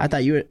trying to be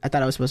funny. I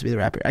thought I was supposed to be the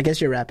rapper. I guess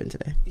you're rapping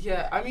today.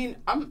 Yeah, I mean,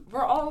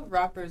 we're all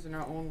rappers in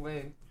our own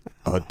way.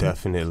 Oh,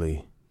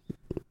 definitely.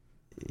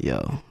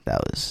 Yo,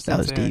 that was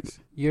deep.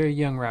 You're a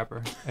young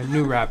rapper, a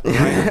new rapper,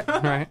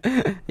 right?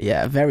 Right?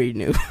 Yeah, very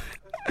new.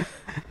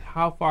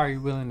 How far are you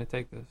willing to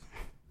take this?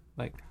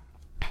 Like,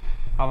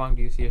 how long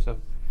do you see yourself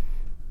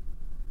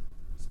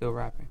still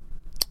rapping?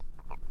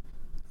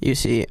 You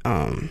see,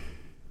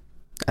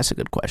 that's a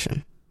good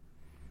question.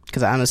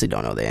 Because I honestly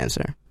don't know the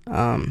answer.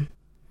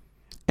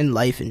 In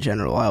life in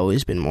general, I've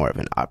always been more of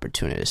an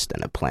opportunist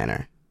than a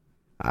planner.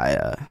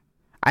 I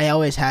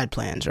always had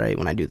plans, right,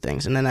 when I do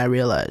things. And then I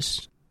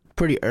realized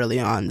pretty early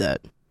on that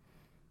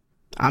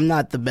I'm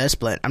not the best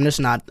planner. I'm just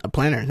not a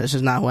planner. That's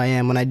just not who I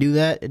am. When I do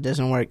that, it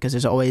doesn't work because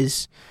there's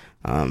always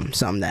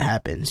something that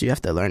happens. You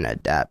have to learn to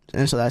adapt.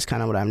 And so that's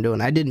kind of what I'm doing.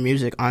 I did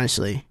music,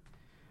 honestly,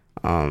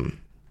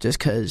 just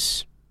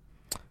because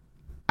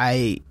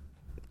I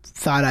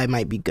thought I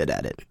might be good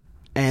at it.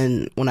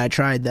 And when I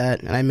tried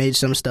that and I made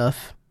some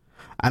stuff,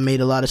 I made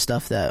a lot of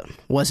stuff that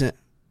wasn't,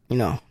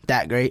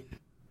 that great.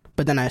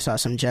 But then I saw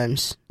some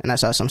gems and I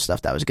saw some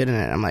stuff that was good in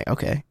it. I'm like,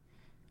 okay,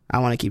 I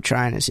want to keep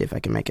trying and see if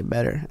I can make it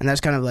better. And that's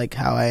kind of like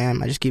how I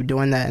am. I just keep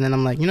doing that. And then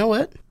I'm like, you know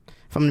what?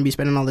 If I'm going to be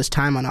spending all this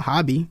time on a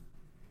hobby,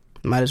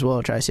 might as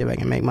well try to see if I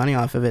can make money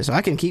off of it. So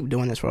I can keep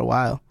doing this for a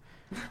while.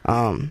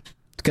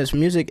 Because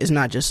music is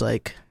not just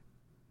like,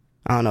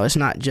 I don't know, it's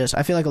not just,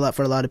 I feel like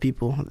for a lot of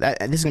people, this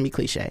is going to be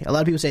cliche. A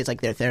lot of people say it's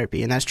like their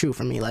therapy, and that's true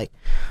for me. Like,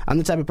 I'm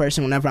the type of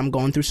person, whenever I'm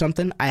going through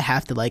something, I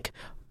have to like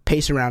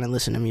pace around and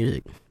listen to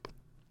music.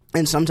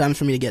 And sometimes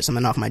for me to get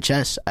something off my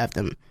chest, I have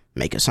to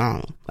make a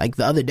song. Like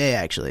the other day,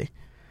 actually.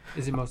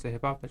 Is it mostly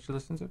hip hop that you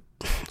listen to?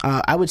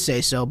 I would say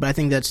so, but I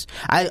think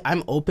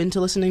I'm open to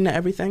listening to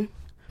everything.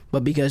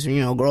 But because,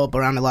 grow up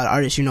around a lot of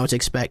artists, you know what to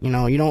expect. You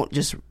don't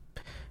just,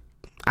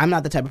 I'm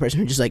not the type of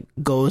person who just like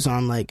goes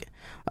on like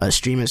a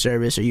streaming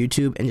service or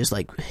YouTube and just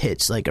like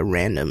hits like a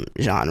random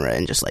genre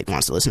and just like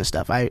wants to listen to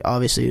stuff. I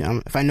obviously,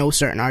 if I know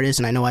certain artists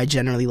and I know I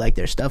generally like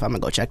their stuff, I'm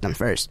gonna go check them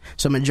first.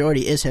 So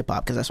majority is hip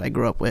hop because that's what I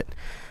grew up with.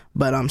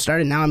 But I'm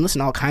listening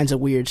to all kinds of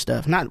weird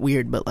stuff. Not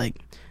weird, but like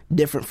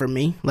different for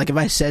me. Like if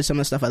I said some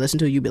of the stuff I listen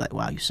to, you'd be like,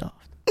 wow, you soft.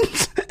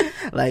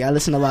 Like I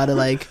listen to a lot of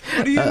like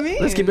what do you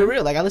mean? Let's keep it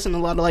real. Like I listen to a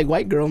lot of like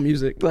white girl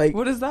music. Like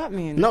what does that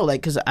mean? No,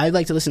 like because I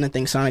like to listen to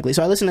things sonically.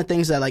 So I listen to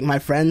things that like my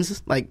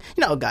friends, like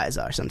how guys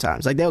are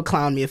sometimes. Like they'll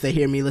clown me if they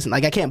hear me listen.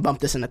 Like I can't bump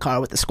this in the car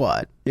with the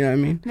Squad. You know what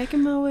I mean?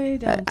 Making my way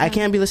down. I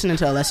can't be listening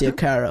to Alessia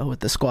Cara with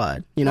the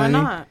Squad. You know Why what I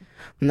mean? not?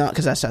 No,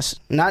 because that's just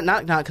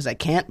not because I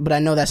can't. But I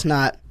know that's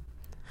not.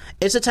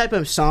 It's a type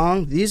of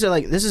song. This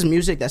is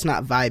music that's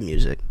not vibe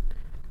music.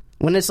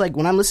 When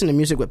I'm listening to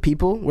music with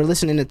people, we're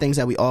listening to things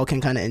that we all can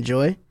kind of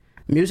enjoy.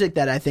 music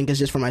that I think is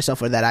just for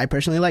myself or that I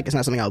personally like. It's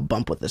not something I'll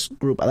bump with this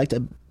group. I like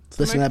to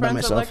listen to that by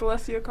myself. Like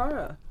Alessia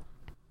Cara.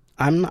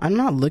 I'm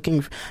not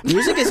looking.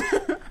 Music is.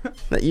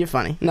 You're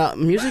funny. No,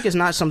 music is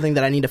not something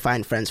that I need to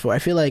find friends for. I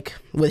feel like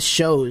with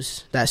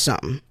shows, that's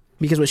something.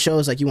 Because with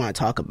shows, like, you want to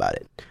talk about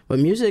it. But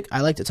music, I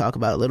like to talk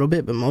about it a little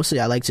bit, but mostly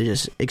I like to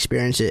just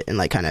experience it and,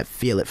 like, kind of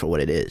feel it for what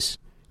it is.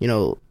 You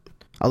know,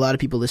 a lot of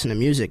people listen to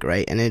music,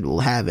 right? And it will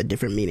have a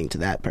different meaning to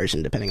that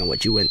person depending on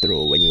what you went through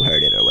or when you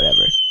heard it or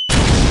whatever.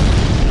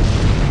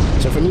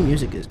 So for me,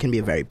 music can be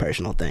a very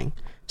personal thing.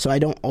 So I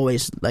don't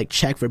always, like,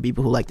 check for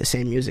people who like the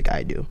same music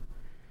I do.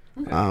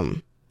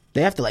 Okay.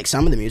 They have to like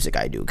some of the music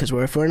I do, because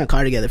if we're in a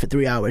car together for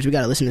 3 hours, we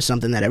got to listen to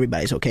something that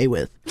everybody's okay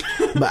with.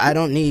 But I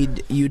don't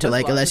need you to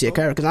like Alessia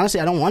Cara, because honestly,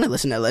 I don't want to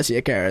listen to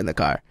Alessia Cara in the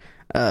car.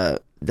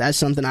 That's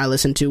something I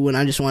listen to when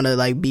I just want to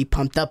like be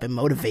pumped up and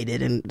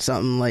motivated and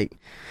something like,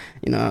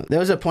 you know, there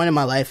was a point in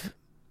my life,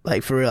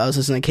 like for real, I was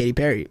listening to Katy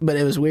Perry, but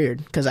it was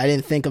weird because I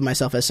didn't think of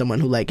myself as someone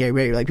who liked Katy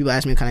Perry. Like, people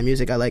ask me what kind of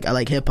music I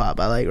like hip hop,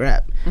 I like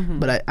rap,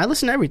 but I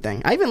listen to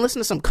everything. I even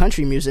listen to some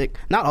country music,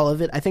 not all of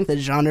it. I think the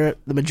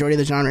majority of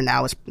the genre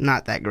now is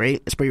not that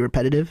great. It's pretty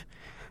repetitive,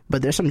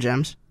 but there's some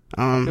gems.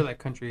 I feel like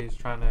country is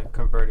trying to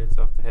convert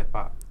itself to hip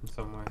hop in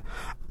some way.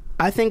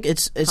 I think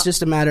it's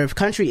just a matter of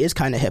country is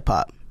kind of hip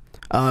hop.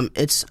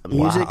 It's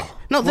music. Wow.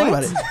 No, think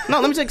about it. No,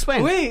 let me just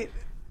explain. Wait.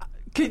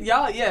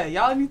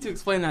 Y'all need to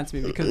explain that to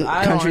me, because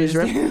I don't country is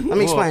understand. Let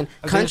me explain.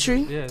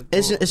 Country, yeah,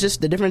 it's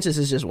just the difference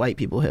is just white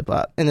people hip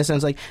hop in the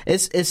sense like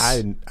it's.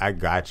 I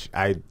got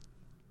you.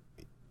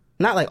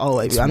 Not like all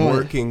white people. It's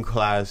working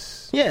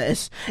class. Yeah,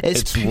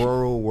 it's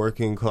rural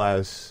working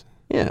class.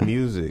 Yeah.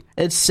 Music.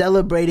 It's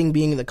celebrating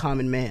being the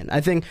common man. I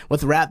think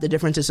with rap, the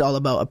difference is all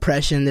about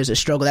oppression. There's a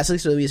struggle. That's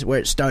literally where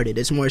it started.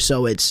 It's more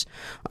so it's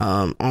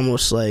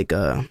almost like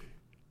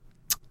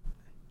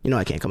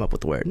I can't come up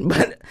with the word,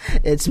 but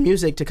it's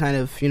music to kind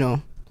of,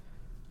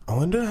 I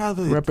wonder how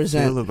they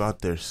feel about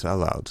their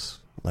sellouts,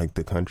 like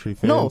the country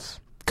fans. No,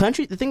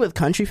 the thing with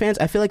country fans,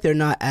 I feel like they're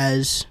not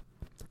as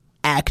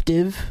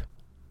active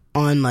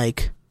on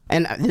like,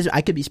 and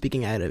I could be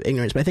speaking out of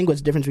ignorance, but I think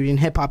what's the difference between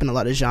hip hop and a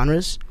lot of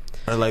genres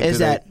is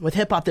that with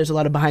hip hop, there's a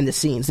lot of behind the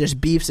scenes. There's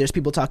beefs, there's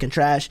people talking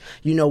trash.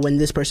 When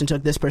this person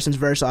took this person's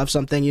verse off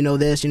something,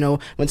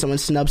 when someone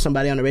snubs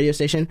somebody on a radio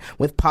station.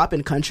 With pop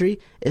and country,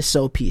 it's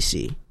so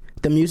PC.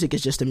 The music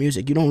is just the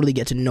music. You don't really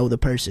get to know the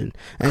person.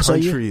 And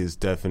country is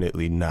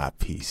definitely not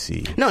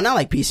PC. No, not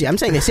like PC. I'm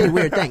saying they say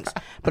weird things.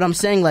 But I'm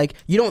saying, like,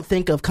 you don't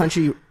think of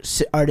country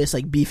artists,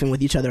 like, beefing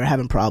with each other or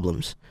having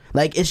problems.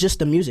 Like, it's just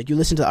the music. You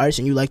listen to the artist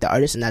and you like the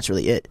artist, and that's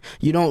really it.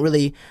 You don't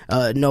really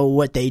know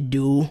what they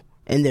do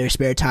in their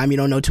spare time. You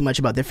don't know too much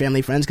about their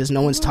family, friends, because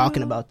no one's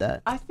talking about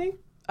that. I think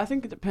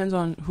it depends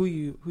on who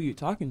you're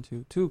talking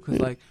to, too. Because,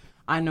 like,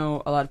 I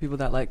know a lot of people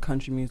that like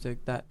country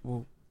music that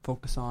will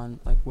focus on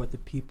like what the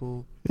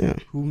people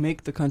who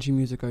make the country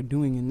music are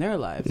doing in their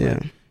lives. Yeah.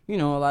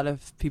 Like, a lot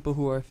of people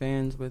who are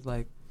fans with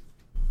like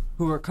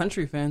who are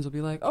country fans will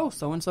be like, oh,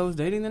 so and so is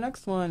dating the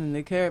next one, and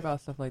they care about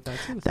stuff like that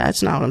too.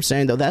 That's not what I'm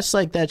saying though. That's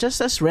like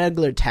that's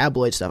regular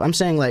tabloid stuff. I'm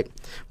saying like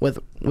with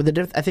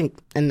the I think,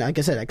 and like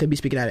I said, I could be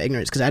speaking out of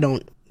ignorance because I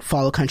don't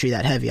follow country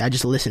that heavy. I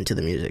just listen to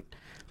the music.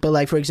 But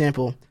like, for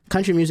example,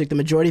 country music, the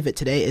majority of it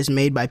today is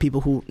made by people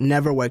who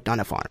never worked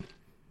on a farm.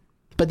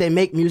 But they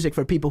make music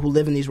for people who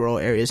live in these rural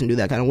areas and do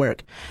that kind of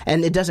work.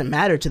 And it doesn't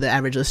matter to the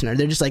average listener.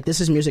 They're just like, this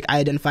is music I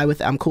identify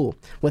with. I'm cool.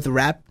 With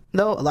rap,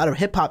 though, a lot of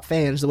hip-hop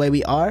fans, the way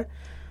we are,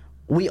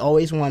 we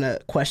always want to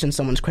question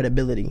someone's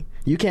credibility.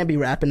 You can't be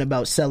rapping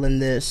about selling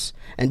this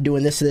and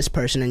doing this to this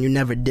person and you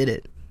never did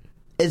it.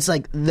 It's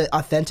like the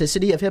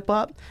authenticity of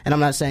hip-hop. And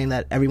I'm not saying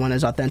that everyone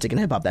is authentic in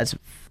hip-hop. That's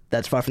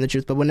far from the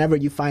truth. But whenever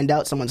you find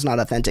out someone's not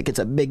authentic, it's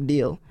a big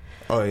deal.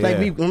 Oh, yeah. Like,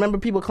 we remember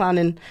people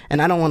clowning,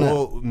 and I don't want to...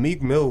 Well,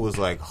 Meek Mill was,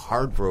 like,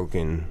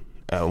 heartbroken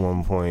at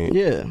one point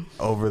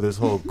over this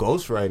whole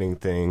ghostwriting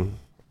thing,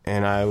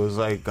 and I was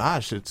like,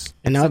 gosh, it's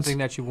something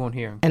that you won't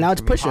hear. And now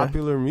it's Pusha.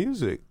 Popular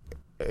music.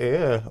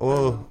 Yeah,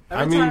 well,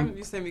 Every time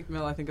you say Meek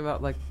Mill, I think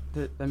about, like,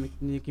 the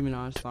Nicki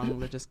Minaj song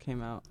that just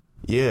came out.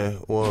 Yeah,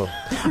 well...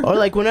 Or,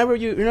 like,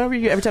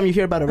 every time you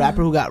hear about a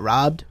rapper who got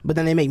robbed, but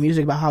then they make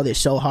music about how they're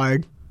so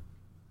hard...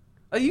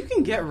 Oh, you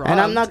can get robbed. And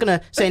I'm not going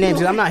to say names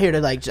because I'm not here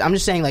to, like... I'm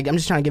just saying, like... I'm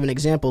just trying to give an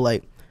example,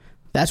 like...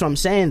 That's what I'm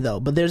saying,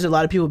 though. But there's a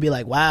lot of people who be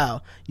like,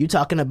 wow, you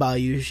talking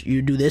about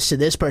you do this to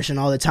this person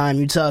all the time.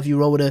 You tough, you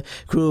roll with a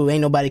crew,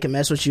 ain't nobody can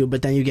mess with you,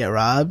 but then you get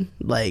robbed,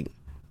 like,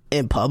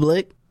 in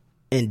public,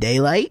 in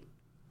daylight.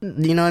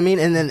 You know what I mean?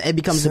 And then it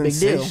becomes a big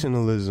deal.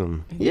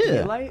 Sensationalism.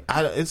 Yeah.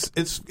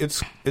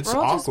 It's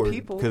awkward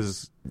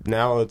because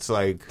now it's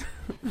like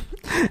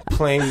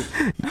playing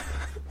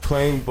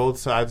both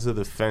sides of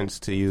the fence,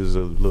 to use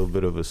a little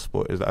bit of a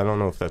sport. I don't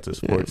know if that's a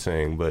sport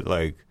saying, but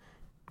like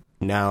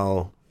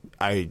now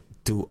I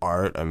do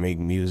art, I make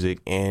music,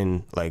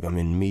 and like I'm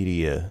in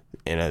media,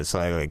 and it's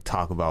like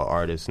talk about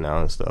artists now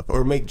and stuff,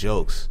 or make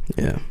jokes.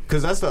 Yeah.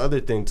 Because that's the other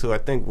thing too. I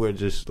think we're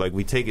just like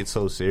we take it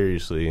so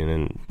seriously, and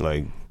then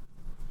like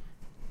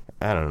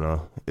I don't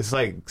know. It's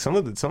like some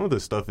of the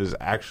stuff is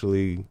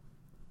actually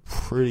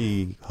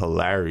pretty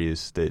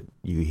hilarious that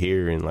you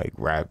hear in like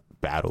rap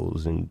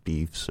battles and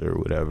beefs or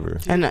whatever.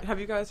 Have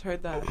you guys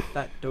heard that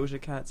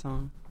Doja Cat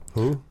song?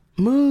 Who?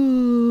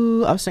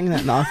 Moo. I was singing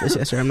that in the office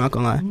yesterday. I'm not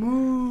gonna lie.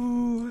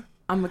 Moo.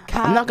 I'm a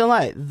cow. I'm not gonna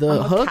lie.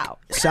 The hook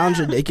sounds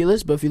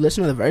ridiculous, but if you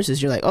listen to the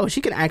verses, you're like, oh,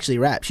 she can actually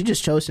rap. She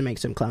just chose to make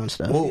some clown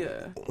stuff. Well,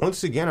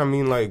 once again, I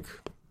mean, like,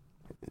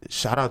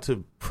 shout out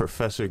to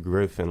Professor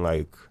Griff and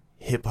like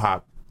hip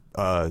hop.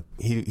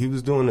 He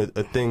was doing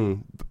a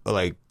thing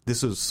like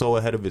this was so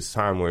ahead of its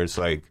time where it's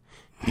like,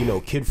 you know,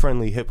 kid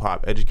friendly hip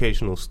hop,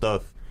 educational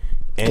stuff.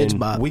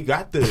 And we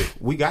got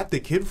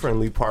the kid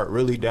friendly part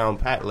really down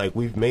pat. Like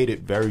we've made it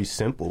very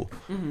simple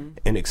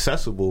and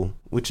accessible,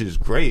 which is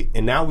great.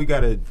 And now we got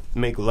to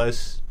make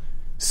less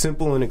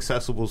simple and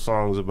accessible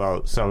songs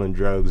about selling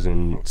drugs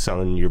and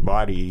selling your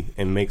body,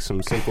 and make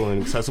some simple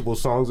and accessible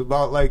songs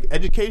about like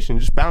education.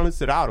 Just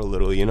balance it out a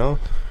little, you know.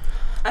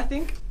 I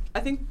think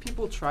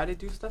people try to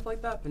do stuff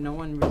like that, but no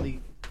one really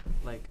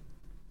like.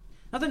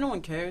 Not that no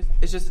one cares.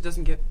 It's just it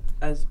doesn't get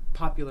as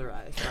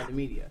popularized by the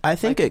media. I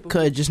think it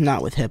could, just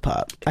not with hip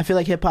hop. I feel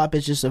like hip hop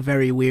is just a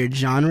very weird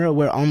genre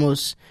where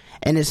almost,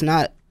 and it's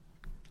not,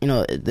 you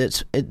know,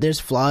 there's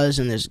flaws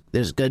and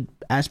there's good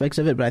aspects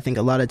of it, but I think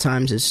a lot of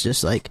times it's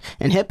just like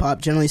in hip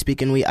hop, generally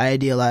speaking, we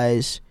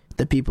idealize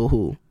the people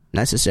who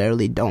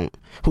necessarily don't,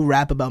 who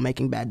rap about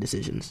making bad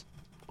decisions.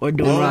 Or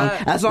doing wrong,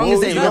 as long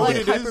as they know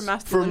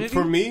it.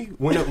 For me,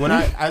 when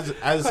I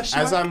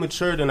as I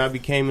matured and I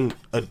became an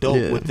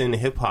adult within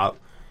hip hop,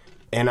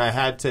 and I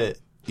had to,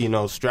 you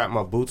know, strap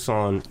my boots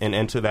on and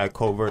enter that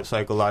covert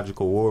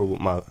psychological war with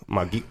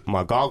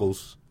my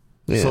goggles,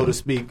 so to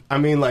speak. I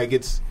mean, like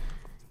it's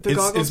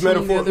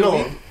metaphor.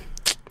 No,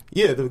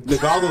 yeah, the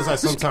goggles I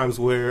sometimes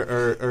wear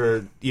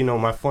are you know,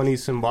 my funny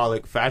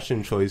symbolic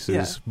fashion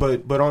choices,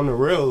 but on the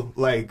real,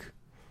 like.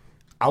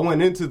 I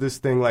went into this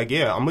thing like,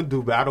 yeah, I'm going to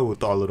do battle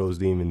with all of those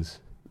demons,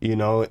 you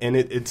know, and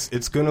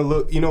it's going to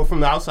look, you know,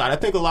 from the outside. I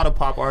think a lot of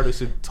pop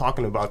artists are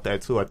talking about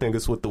that, too. I think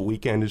it's what The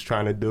Weeknd is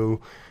trying to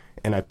do.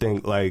 And I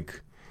think,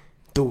 like,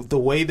 the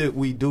way that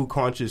we do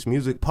conscious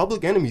music,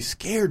 Public Enemy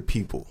scared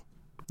people.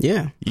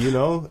 Yeah. You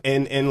know,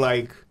 and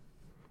like,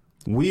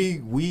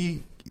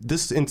 we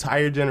this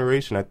entire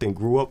generation, I think,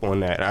 grew up on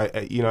that.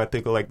 I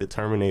think of, like, the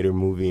Terminator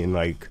movie and,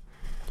 like,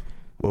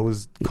 what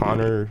was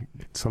Connor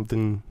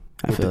something...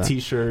 With the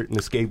T-shirt and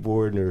the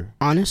skateboard, or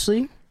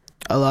honestly,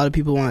 a lot of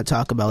people want to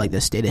talk about like the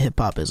state of hip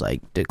hop is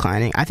like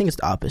declining. I think it's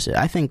the opposite.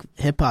 I think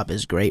hip hop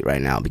is great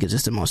right now because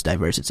it's the most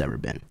diverse it's ever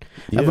been.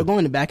 If we're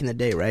going to back in the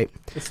day, right?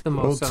 It's the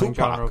most selling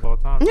genre of all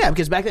time. Yeah,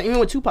 because back then, even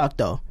with Tupac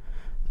though,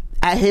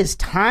 at his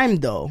time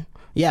though,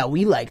 yeah,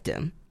 we liked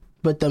him.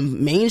 But the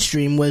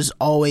mainstream was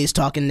always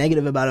talking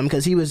negative about him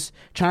because he was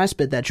trying to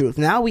spit that truth.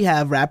 Now we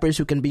have rappers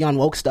who can be on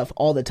woke stuff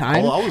all the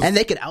time, and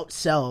they could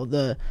outsell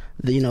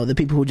the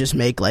people who just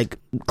make like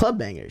club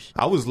bangers.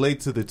 I was late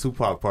to the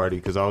Tupac party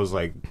because I was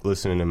like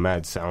listening to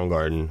Mad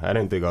Soundgarden. I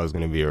didn't think I was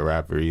going to be a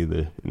rapper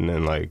either, and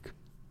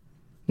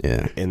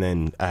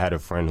then I had a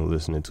friend who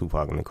listened to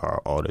Tupac in the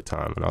car all the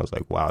time, and I was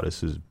like, wow,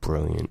 this is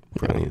brilliant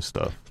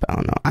stuff. I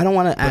don't know. I don't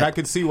want to, but I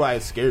could see why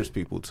it scares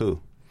people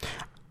too.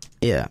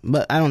 Yeah,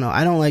 but I don't know.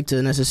 I don't like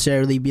to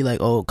necessarily be like,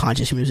 oh,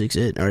 conscious music's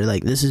it, or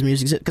like, this is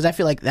music's it, because I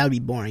feel like that would be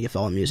boring if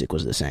all music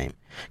was the same.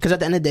 Because at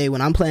the end of the day,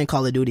 when I'm playing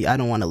Call of Duty, I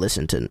don't want to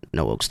listen to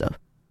no woke stuff.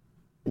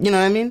 You know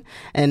what I mean?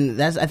 And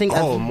that's, I think...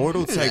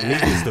 Immortal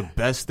Technique is the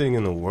best thing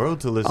in the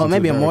world to listen to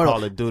during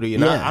Call of Duty.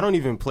 And I don't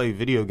even play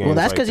video games. Well,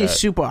 that's because he's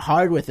super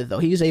hard with it, though.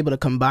 He's able to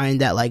combine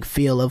that, like,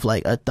 feel of,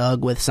 like, a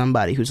thug with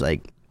somebody who's,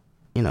 like,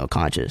 you know,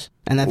 conscious.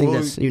 And I think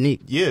that's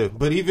unique. Yeah,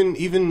 but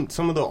even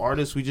some of the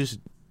artists we just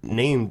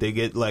named, they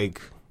get,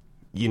 like,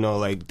 you know,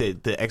 like,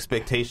 the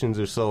expectations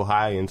are so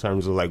high in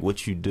terms of, like,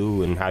 what you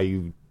do and how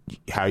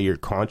you're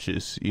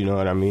conscious, you know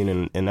what I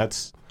mean? And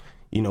that's...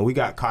 You know, we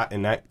got caught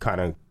in that kind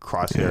of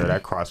crosshair,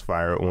 that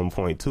crossfire at one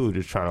point too,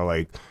 just trying to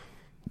like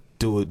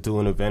do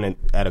an event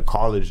at a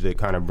college that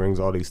kind of brings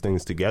all these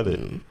things together.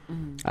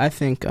 I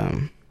think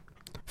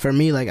for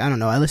me, like, I don't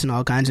know, I listen to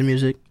all kinds of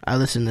music. I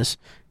listen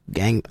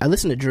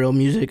to drill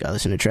music, I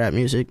listen to trap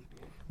music,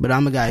 but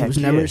I'm a guy who's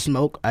never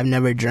smoked, I've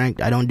never drank,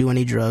 I don't do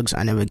any drugs,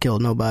 I never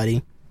killed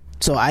nobody.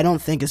 So I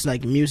don't think it's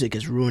like music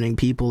is ruining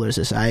people or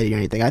society or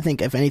anything. I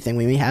think, if anything,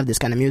 when we have this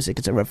kind of music,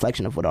 it's a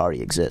reflection of what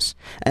already exists.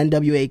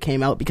 NWA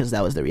came out because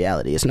that was the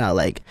reality. It's not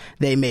like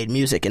they made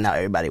music and now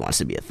everybody wants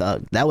to be a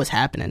thug. That was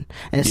happening.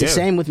 And it's the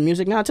same with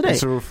music now today.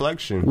 It's a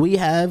reflection. We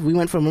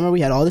went from, remember,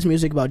 we had all this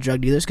music about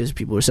drug dealers because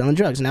people were selling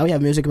drugs. Now we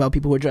have music about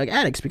people who are drug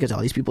addicts because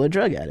all these people are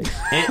drug addicts.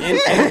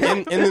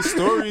 And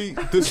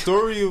the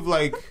story of,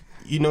 like,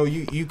 you know,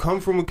 you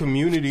come from a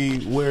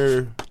community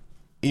where,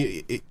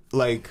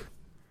 like...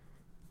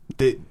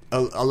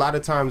 A lot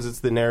of times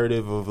it's the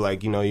narrative of,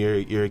 like, you know,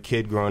 you're a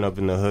kid growing up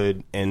in the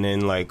hood, and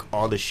then, like,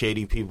 all the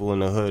shady people in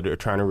the hood are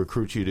trying to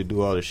recruit you to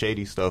do all the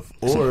shady stuff.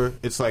 Or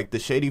it's like the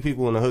shady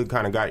people in the hood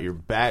kind of got your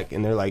back,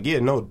 and they're like, yeah,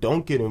 no,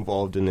 don't get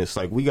involved in this.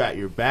 Like, we got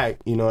your back,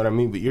 you know what I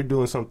mean? But you're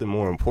doing something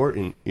more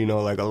important. You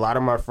know, like, a lot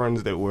of my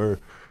friends that were,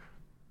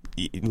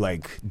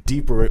 like,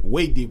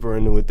 way deeper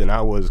into it than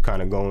I was,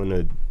 kind of going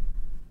to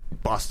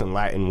Boston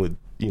Latin with,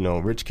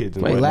 rich kids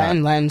and wait, whatnot.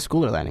 Latin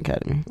school or Latin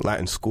Academy?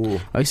 Latin school.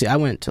 Oh, see, I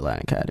went to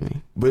Latin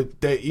Academy. But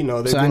they, they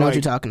so I know what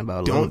you're talking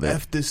about. Don't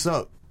F this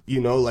up.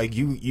 Like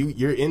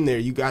you're in there,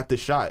 you got the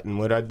shot. And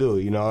what I do,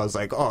 I was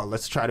like, oh,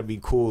 let's try to be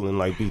cool and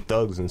like be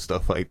thugs and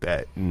stuff like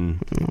that.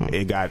 And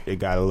it got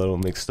a little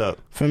mixed up.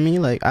 For me,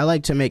 like, I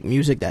like to make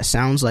music that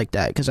sounds like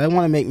that, because I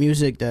want to make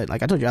music that,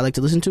 like I told you, I like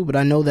to listen to. But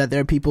I know that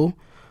there are people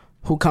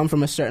who come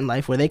from a certain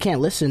life where they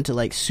can't listen to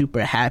like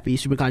super happy,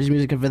 super conscious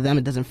music, and for them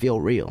it doesn't feel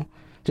real.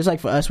 Just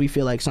like for us, we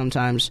feel like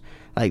sometimes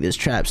like this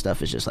trap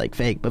stuff is just like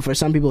fake. But for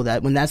some people,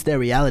 that when that's their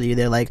reality,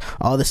 they're like,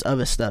 all this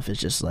other stuff is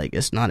just like,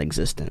 it's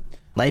non-existent.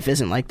 Life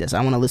isn't like this. I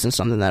want to listen to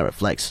something that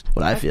reflects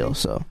what I feel.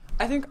 So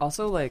I think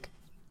also like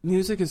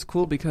music is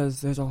cool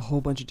because there's a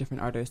whole bunch of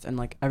different artists, and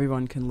like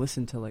everyone can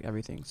listen to like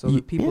everything. So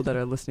the people that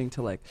are listening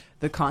to like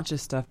the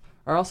conscious stuff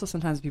are also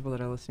sometimes people that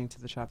are listening to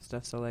the trap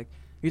stuff. So like,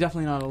 you're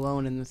definitely not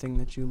alone in the thing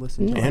that you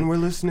listen to. And we're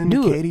listening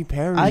to Katy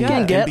Perry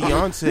and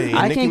Beyonce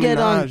and Nicki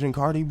Minaj and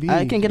Cardi B.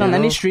 I can get on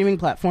any streaming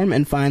platform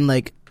and find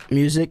like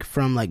music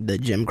from like the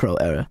Jim Crow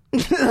era.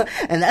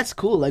 And that's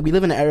cool. Like, we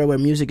live in an era where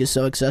music is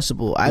so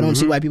accessible. I don't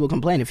see why people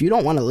complain. If you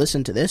don't want to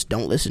listen to this,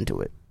 don't listen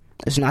to it.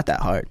 It's not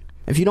that hard.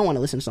 If you don't want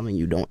to listen to something,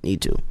 you don't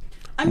need to.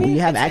 I mean, you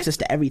have access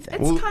to everything.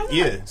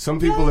 Some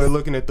people are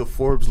looking at the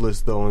Forbes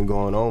list though and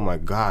going, "Oh my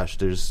gosh,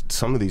 there's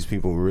some of these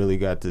people really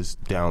got this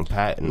down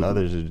pat, and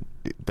others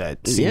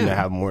that seem to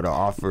have more to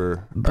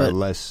offer or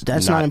less."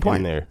 That's not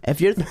important. There.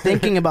 If you're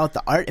thinking about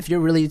the art, if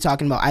you're really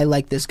talking about, I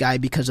like this guy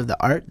because of the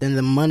art, then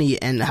the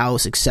money and how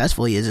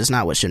successful he is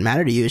not what should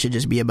matter to you. It should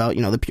just be about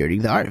the purity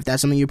of the art. If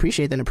that's something you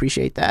appreciate, then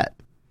appreciate that.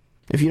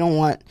 If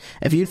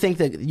you think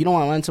that you don't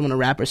want someone to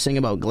rap or sing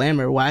about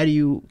glamour, why do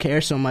you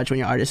care so much when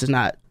your artist is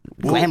not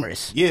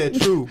glamorous? Yeah,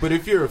 true. But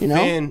if you're a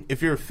fan,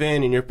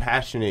 and you're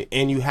passionate,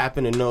 and you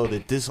happen to know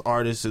that this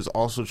artist is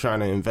also trying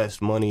to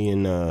invest money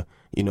in,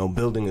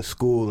 building a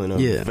school in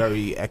a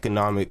very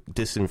economic,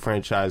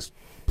 disenfranchised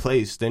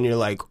place, then you're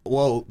like,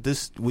 well,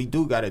 we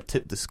do got to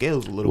tip the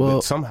scales a little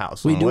bit somehow.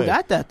 We do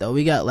got that though.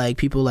 We got like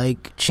people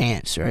like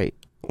Chance, right?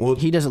 Well,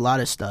 he does a lot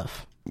of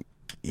stuff.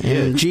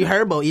 Yeah, G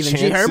Herbo. G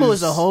Herbo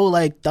is a whole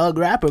like thug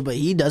rapper, but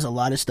he does a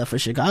lot of stuff for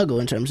Chicago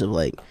in terms of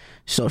like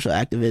social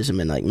activism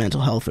and like mental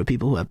health for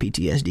people who have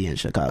PTSD in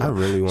Chicago. I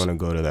really want to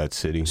go to that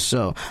city.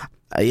 So,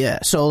 I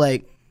want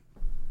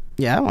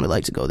to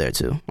like to go there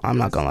too. I'm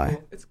not gonna lie.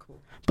 It's cool.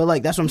 But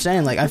like, that's what I'm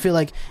saying. Like, I feel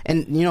like,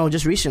 and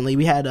just recently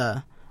we had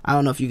I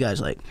don't know if you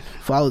guys like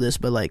follow this,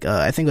 but like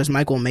I think it was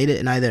Michael made it,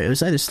 and it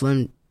was either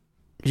Slim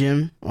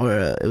Jim or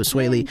it was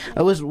Sway Lee.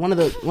 It was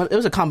it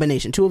was a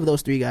combination. Two of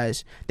those three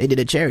guys, they did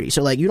a charity.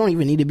 So like, you don't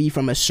even need to be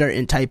from a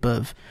certain type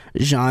of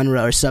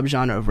genre or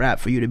subgenre of rap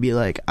for you to be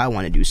like, I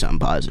want to do something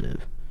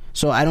positive.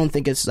 So I don't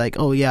think it's like,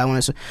 oh yeah, I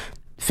want to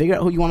figure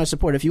out who you want to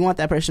support. If you want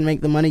that person to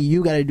make the money,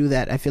 you got to do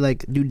that. I feel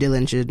like due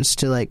diligence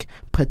to like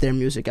put their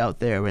music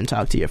out there and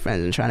talk to your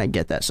friends and trying to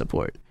get that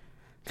support.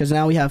 Because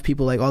now we have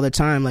people like all the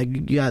time, like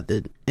you got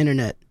the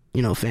internet,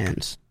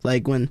 fans.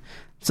 Like when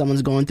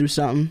someone's going through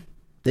something,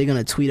 they're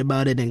going to tweet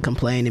about it and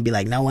complain and be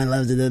like, no one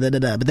loves it,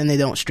 but then they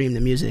don't stream the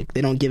music.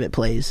 They don't give it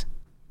plays.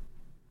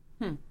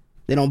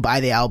 They don't buy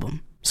the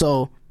album.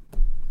 So,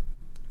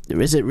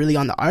 is it really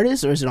on the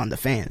artist or is it on the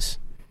fans?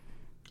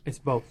 It's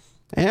both.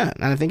 Yeah,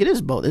 and I think it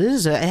is both.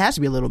 It has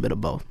to be a little bit of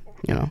both,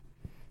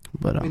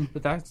 But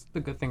but that's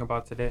the good thing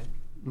about today.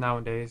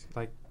 Nowadays,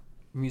 like,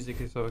 music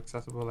is so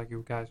accessible, like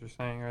you guys were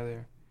saying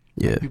earlier.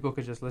 Yeah. People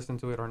could just listen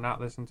to it or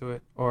not listen to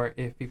it. Or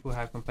if people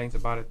have complaints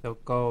about it, they'll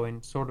go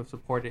and sort of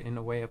support it in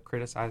a way of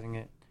criticizing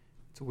it.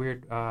 It's a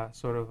weird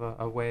sort of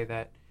a way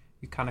that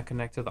you kind of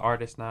connect to the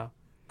artist now.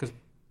 Because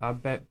I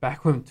bet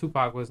back when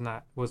Tupac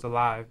was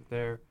alive,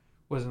 there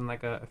wasn't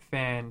like a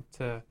fan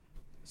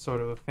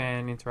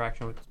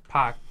interaction with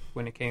Pac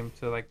when it came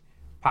to like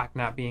Pac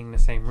not being in the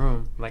same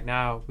room. Like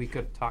now we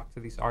could talk to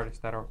these artists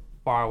that are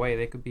far away.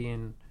 They could be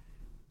in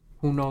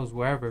who knows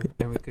wherever,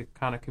 and we could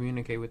kind of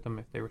communicate with them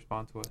if they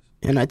respond to us.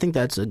 And I think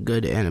that's a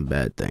good and a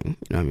bad thing.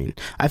 You know what I mean?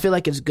 I feel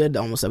like it's good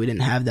almost that we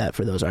didn't have that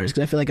for those artists.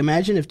 Because I feel like,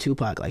 imagine if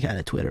Tupac like had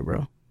a Twitter,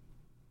 bro.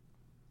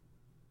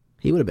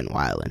 He would have been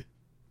wildin'.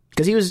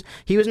 Because he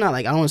was not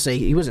like, I don't want to say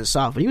he wasn't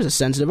soft, but he was a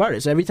sensitive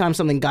artist. Every time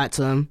something got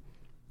to him,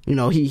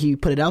 he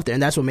put it out there,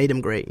 and that's what made him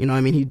great. You know what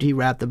I mean? He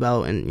rapped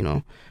about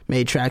and,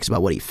 made tracks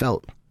about what he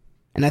felt.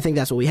 And I think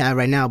that's what we have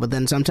right now. But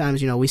then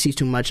sometimes, we see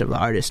too much of the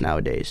artists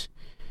nowadays.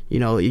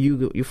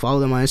 You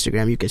follow them on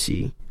Instagram, you can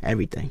see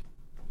everything.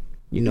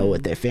 You know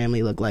what their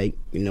family look like.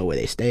 You know where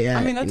they stay at.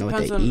 I mean, that you know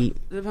depends what they eat.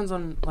 It depends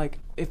on like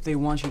if they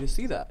want you to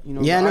see that.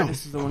 The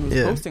artist is the one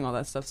who's posting all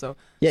that stuff. So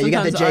you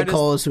got the J.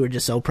 Coles who are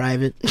just so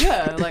private.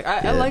 Yeah, like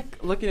I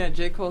like looking at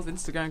J. Cole's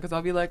Instagram because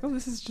I'll be like, oh,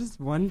 this is just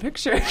one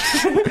picture.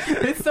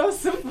 It's so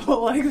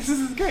simple. Like, this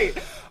is great.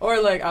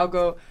 Or like I'll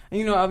go,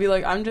 I'll be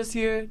like, I'm just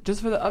here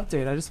just for the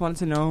update. I just wanted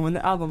to know when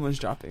the album was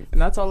dropping, and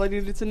that's all I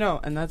needed to know,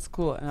 and that's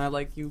cool. And I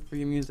like you for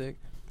your music.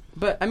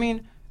 But I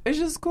mean, it's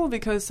just cool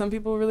because some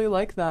people really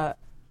like that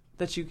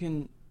you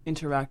can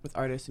interact with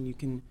artists and you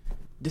can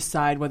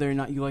decide whether or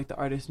not you like the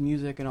artist's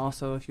music and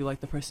also if you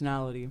like the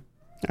personality.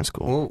 That's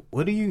cool. Well,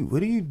 what do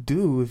you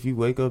do if you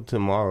wake up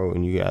tomorrow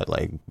and you got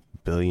like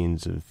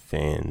billions of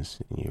fans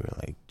and you're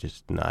like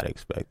just not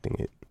expecting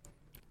it?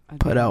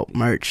 Put out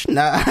merch.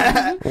 Nah.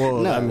 Well,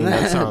 no, I mean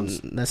that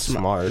sounds that's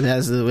smart.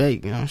 That's the way.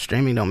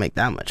 Streaming don't make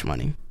that much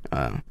money.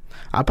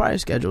 I'll probably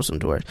schedule some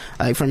tours.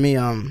 Like for me,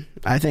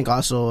 I think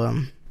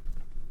also,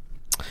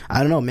 I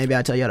don't know. Maybe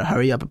I tell you how to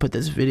hurry up and put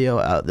this video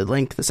out. The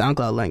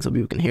SoundCloud link, so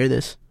people can hear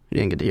this. You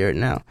didn't get to hear it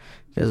now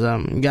because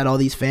you got all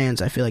these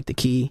fans. I feel like the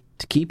key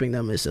to keeping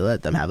them is to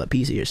let them have a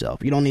piece of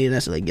yourself. You don't need to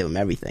necessarily give them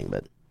everything,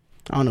 but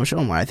I don't know. Show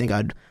them more. I think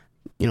I'd,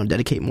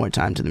 dedicate more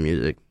time to the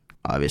music.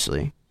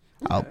 Obviously,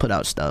 I'll put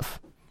out stuff.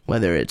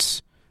 Whether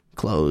it's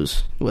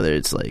clothes, whether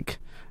it's like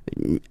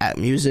at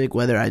music,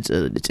 whether it's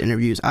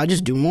interviews, I'll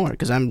just do more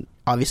because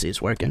obviously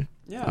it's working.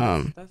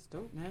 Yeah, that's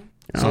dope, man.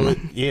 So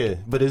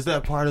but is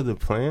that part of the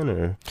plan,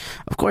 or?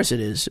 Of course it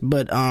is,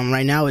 but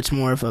right now it's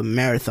more of a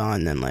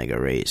marathon than like a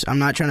race. I'm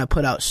not trying to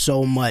put out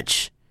so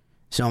much.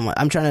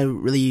 I'm trying to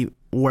really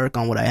work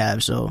on what I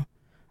have. So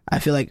I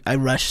feel like I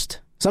rushed.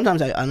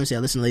 Sometimes I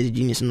listen to Lazy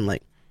Genius and I'm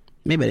like,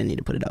 maybe I didn't need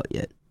to put it out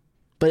yet,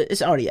 but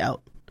it's already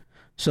out.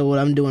 So what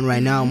I'm doing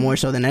right now, more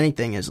so than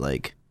anything, is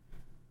like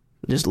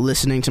just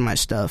listening to my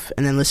stuff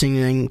and then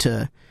listening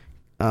to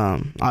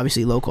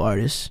obviously local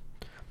artists.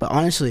 But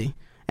honestly,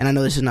 and I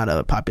know this is not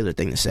a popular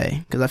thing to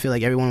say because I feel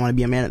like everyone want to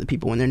be a man of the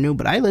people when they're new.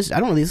 But I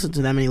don't really listen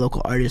to that many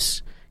local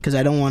artists because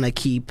I don't want to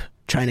keep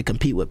trying to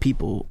compete with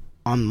people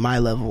on my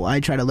level. I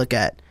try to look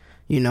at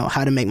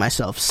how to make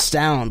myself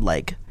sound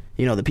like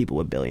the people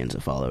with billions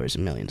of followers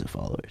and millions of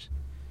followers.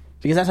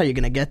 Because that's how you're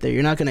going to get there.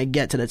 You're not going to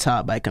get to the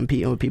top by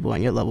competing with people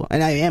on your level.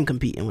 And I am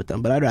competing with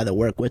them, but I'd rather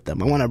work with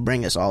them. I want to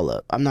bring us all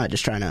up. I'm not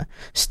just trying to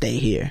stay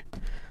here.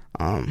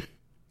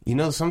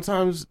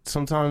 Sometimes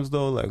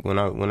though, like when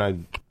I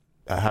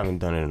haven't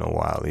done it in a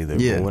while either.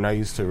 Yeah. But when I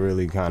used to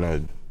really kind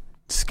of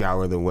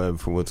scour the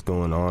web for what's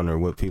going on or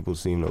what people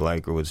seem to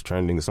like or what's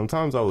trending,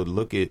 sometimes I would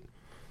look at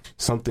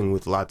something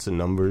with lots of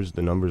numbers.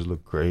 The numbers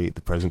look great.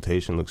 The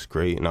presentation looks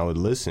great. And I would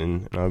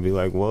listen and I'd be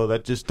like, well,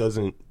 that just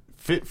doesn't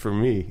fit for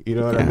me, you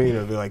know what I mean?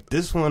 I'd be like,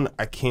 this one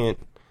I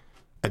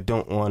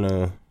don't want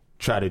to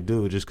try to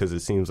do just because it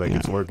seems like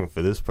it's working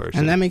for this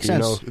person, and that makes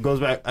sense. It goes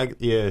back.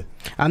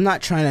 I'm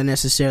not trying to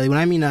necessarily. When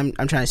I mean I'm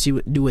trying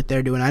to do what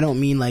they're doing. I don't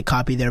mean like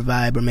copy their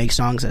vibe or make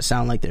songs that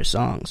sound like their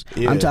songs.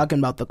 I'm talking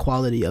about the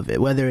quality of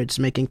it, whether it's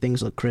making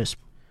things look crisp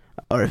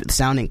or if it's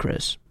sounding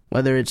crisp,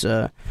 whether it's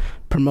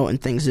promoting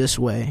things this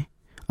way.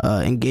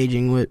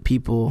 Engaging with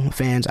people,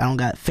 fans. I don't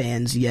got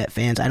fans yet.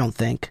 I don't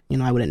think.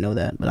 I wouldn't know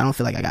that. But I don't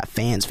feel like I got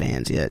fans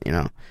yet,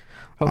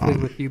 Hopefully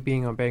with you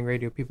being on Bang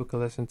Radio, people can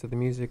listen to the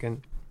music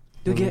and...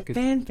 You'll get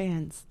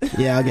fans.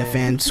 Yeah, I'll get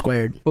fans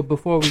squared. But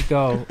before we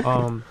go,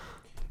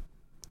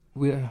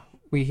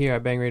 we here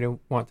at Bang Radio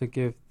want to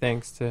give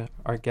thanks to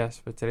our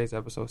guest for today's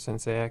episode,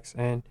 Sensei X.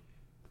 And...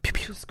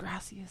 Muchas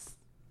gracias.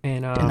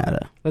 And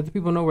let the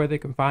people know where they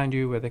can find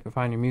you, where they can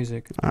find your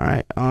music. All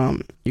right.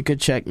 You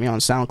could check me on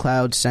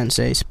SoundCloud,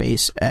 Sensei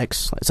space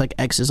X. It's like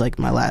X is like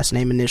my last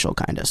name initial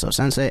kind of. So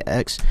Sensei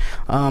X.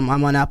 I'm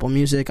on Apple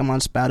Music. I'm on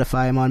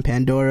Spotify. I'm on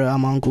Pandora.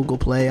 I'm on Google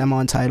Play. I'm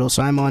on Tidal.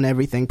 So I'm on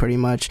everything pretty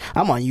much.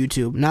 I'm on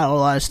YouTube. Not a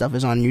lot of stuff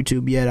is on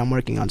YouTube yet. I'm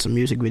working on some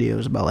music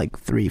videos, about like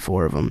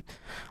 3-4 of them.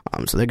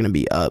 So they're gonna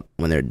be up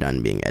when they're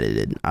done being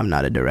edited. I'm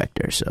not a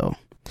director, so.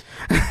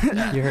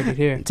 You heard it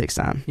here. It takes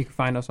time. You can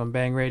find us on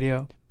Bang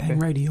Radio. Bang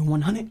Radio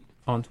 100.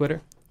 On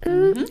Twitter.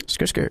 Mm-hmm.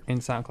 Skirt. In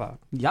SoundCloud.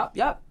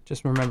 Yup.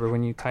 Just remember,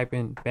 when you type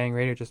in Bang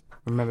Radio, just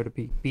remember to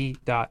be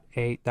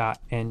B.A.N.G.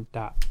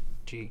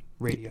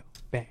 Radio.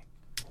 Bang.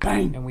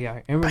 Bang. And we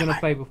are. And we're going to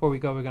play, before we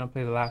go, we're going to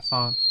play the last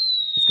song.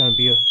 It's going to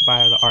be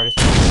by the artist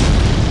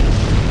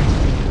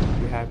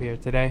we have here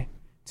today.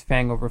 It's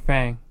Fang Over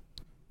Fang.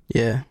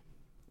 Yeah.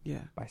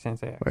 By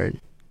Sensei X.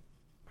 Word.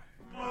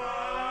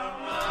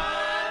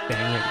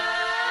 Bang Radio.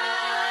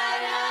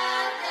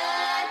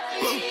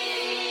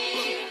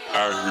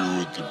 Out here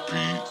with the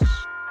beats.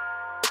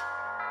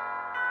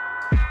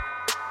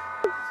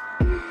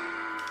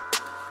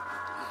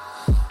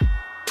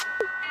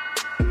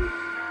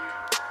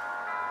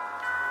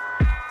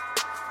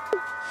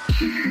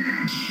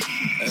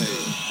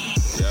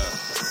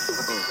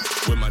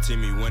 With my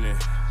team, we winning.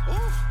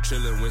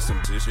 Chillin' with some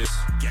dishes.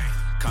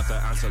 Caught the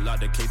enchilada,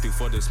 that came through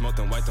for the smoke,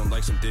 and wiped them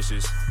like some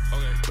dishes.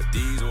 But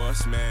these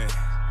ones, man,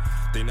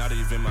 they not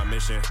even my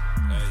mission.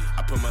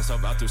 I put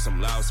myself out through some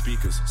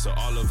loudspeakers, so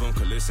all of them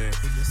could listen.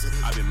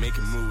 I've been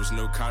making moves,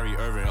 no Kyrie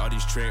Irving. All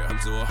these trade I'm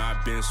doing,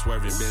 I've been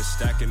swerving. Been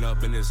stacking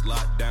up in this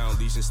lockdown.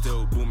 Legion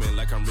still booming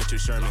like I'm Richard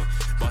Sherman.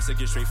 Boss it,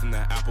 get straight from the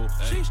apple.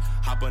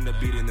 Hop on the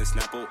beat in the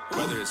snapple.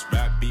 Whether it's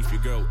rap, beef,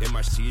 your girl in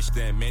my sheesh,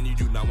 then man, you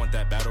do not want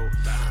that battle.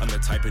 I'm the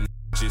type of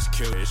just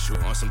kill it.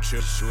 Shoot on some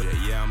chill. Shoot.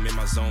 Yeah, I'm in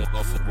my zone.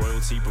 Off of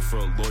royalty,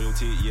 prefer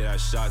loyalty. Yeah,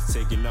 that shot's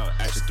taking up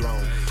at your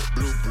throne.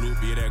 Bloop,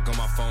 bloop. Yeah, that got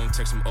my phone.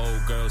 Text some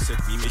old girls. Said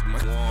me make my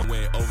one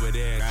way over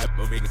there. I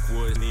big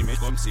woods. Need me.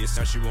 Come see it.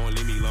 She won't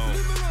leave me alone.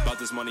 About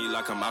this money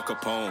like I'm Al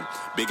Capone.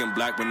 Big and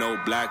black with no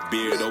black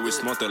beard. Always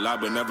smoked a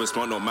lot, but never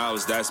smoked no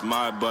mouths. That's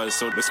my buzz.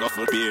 So this off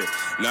a beer.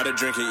 Not a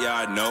drink it, yeah,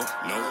 I know.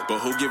 No. But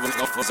who give a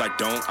fuck as I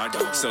don't?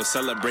 Still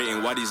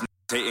celebrating why these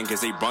hating,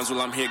 cause they bronze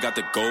while I'm here, got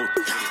the gold.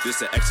 This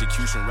the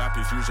execution,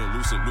 rapid fusion,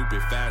 lucid, loop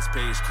it, fast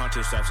paced,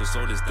 conscious raps, so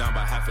slow this down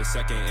by half a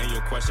second. And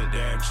your question,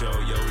 damn chill,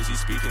 yo, is he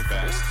speaking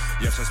fast?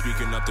 Yes, I'm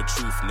speaking up the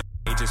truth,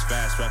 ain't just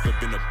fast, rap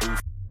up in the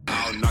booth.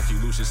 I'll knock you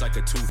loose just like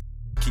a tooth.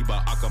 Keep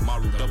a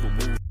Akamaru, double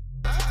move.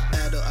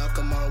 Addo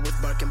Alkamar with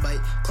bark and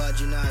bite. Claude,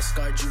 you know I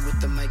scarred you with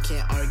the mic.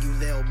 Can't argue,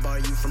 they'll bar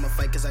you from a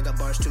fight. Cause I got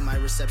bars to my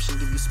reception,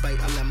 give you spite.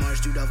 I'm that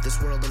Mars dude off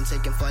this world, I'm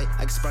taking flight.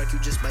 I can spark you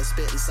just by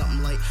spitting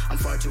something light. I'm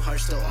far too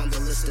harsh, still on the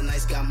list of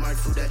nice. Got marred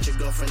food at your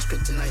girlfriend's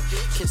kryptonite.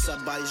 Kids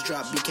up, bodies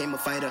drop, became a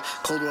fighter.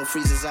 Cold world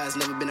freezes eyes,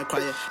 never been a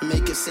crier.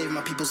 Make it save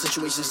my people's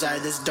situations dire.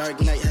 This dark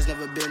night has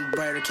never been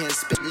brighter. Can't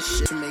spit this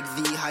shit to make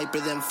thee hyper,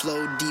 then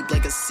flow deep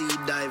like a sea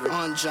diver.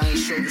 On giant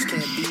shoulders,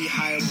 can't be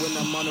higher. When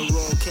I'm on a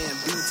roll, can't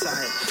be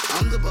tired.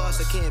 I'm the boss,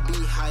 I can't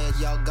be hired.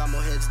 Y'all got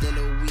more heads than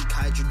a weak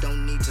hydra.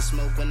 Don't need to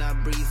smoke when I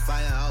breathe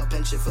fire. I'll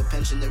pension for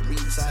pension that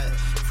retire.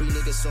 Free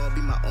niggas, so I'll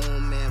be my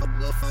own man.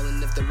 I'll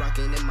falling if the rock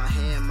ain't in my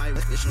hand. My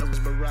recognition was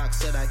Barack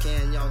said I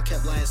can. Y'all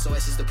kept lying, so I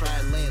seized the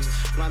pride lands.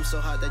 Rhyme so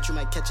hot that you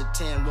might catch a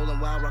tan. Rolling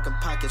wild, rocking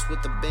pockets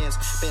with the bands.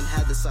 Ben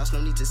had the sauce,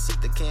 no need to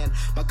seek the can.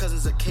 My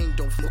cousin's a king,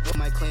 don't fuck with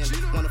my clan.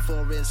 Wanna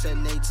fall red, said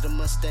nay to the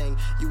Mustang.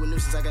 You a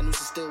nuisance, I got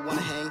nuisance, still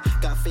wanna hang.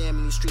 Got fam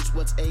in these streets,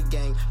 what's a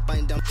gang?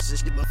 Biting down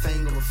position, but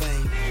fang over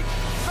fang.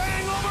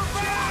 Fang over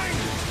fang!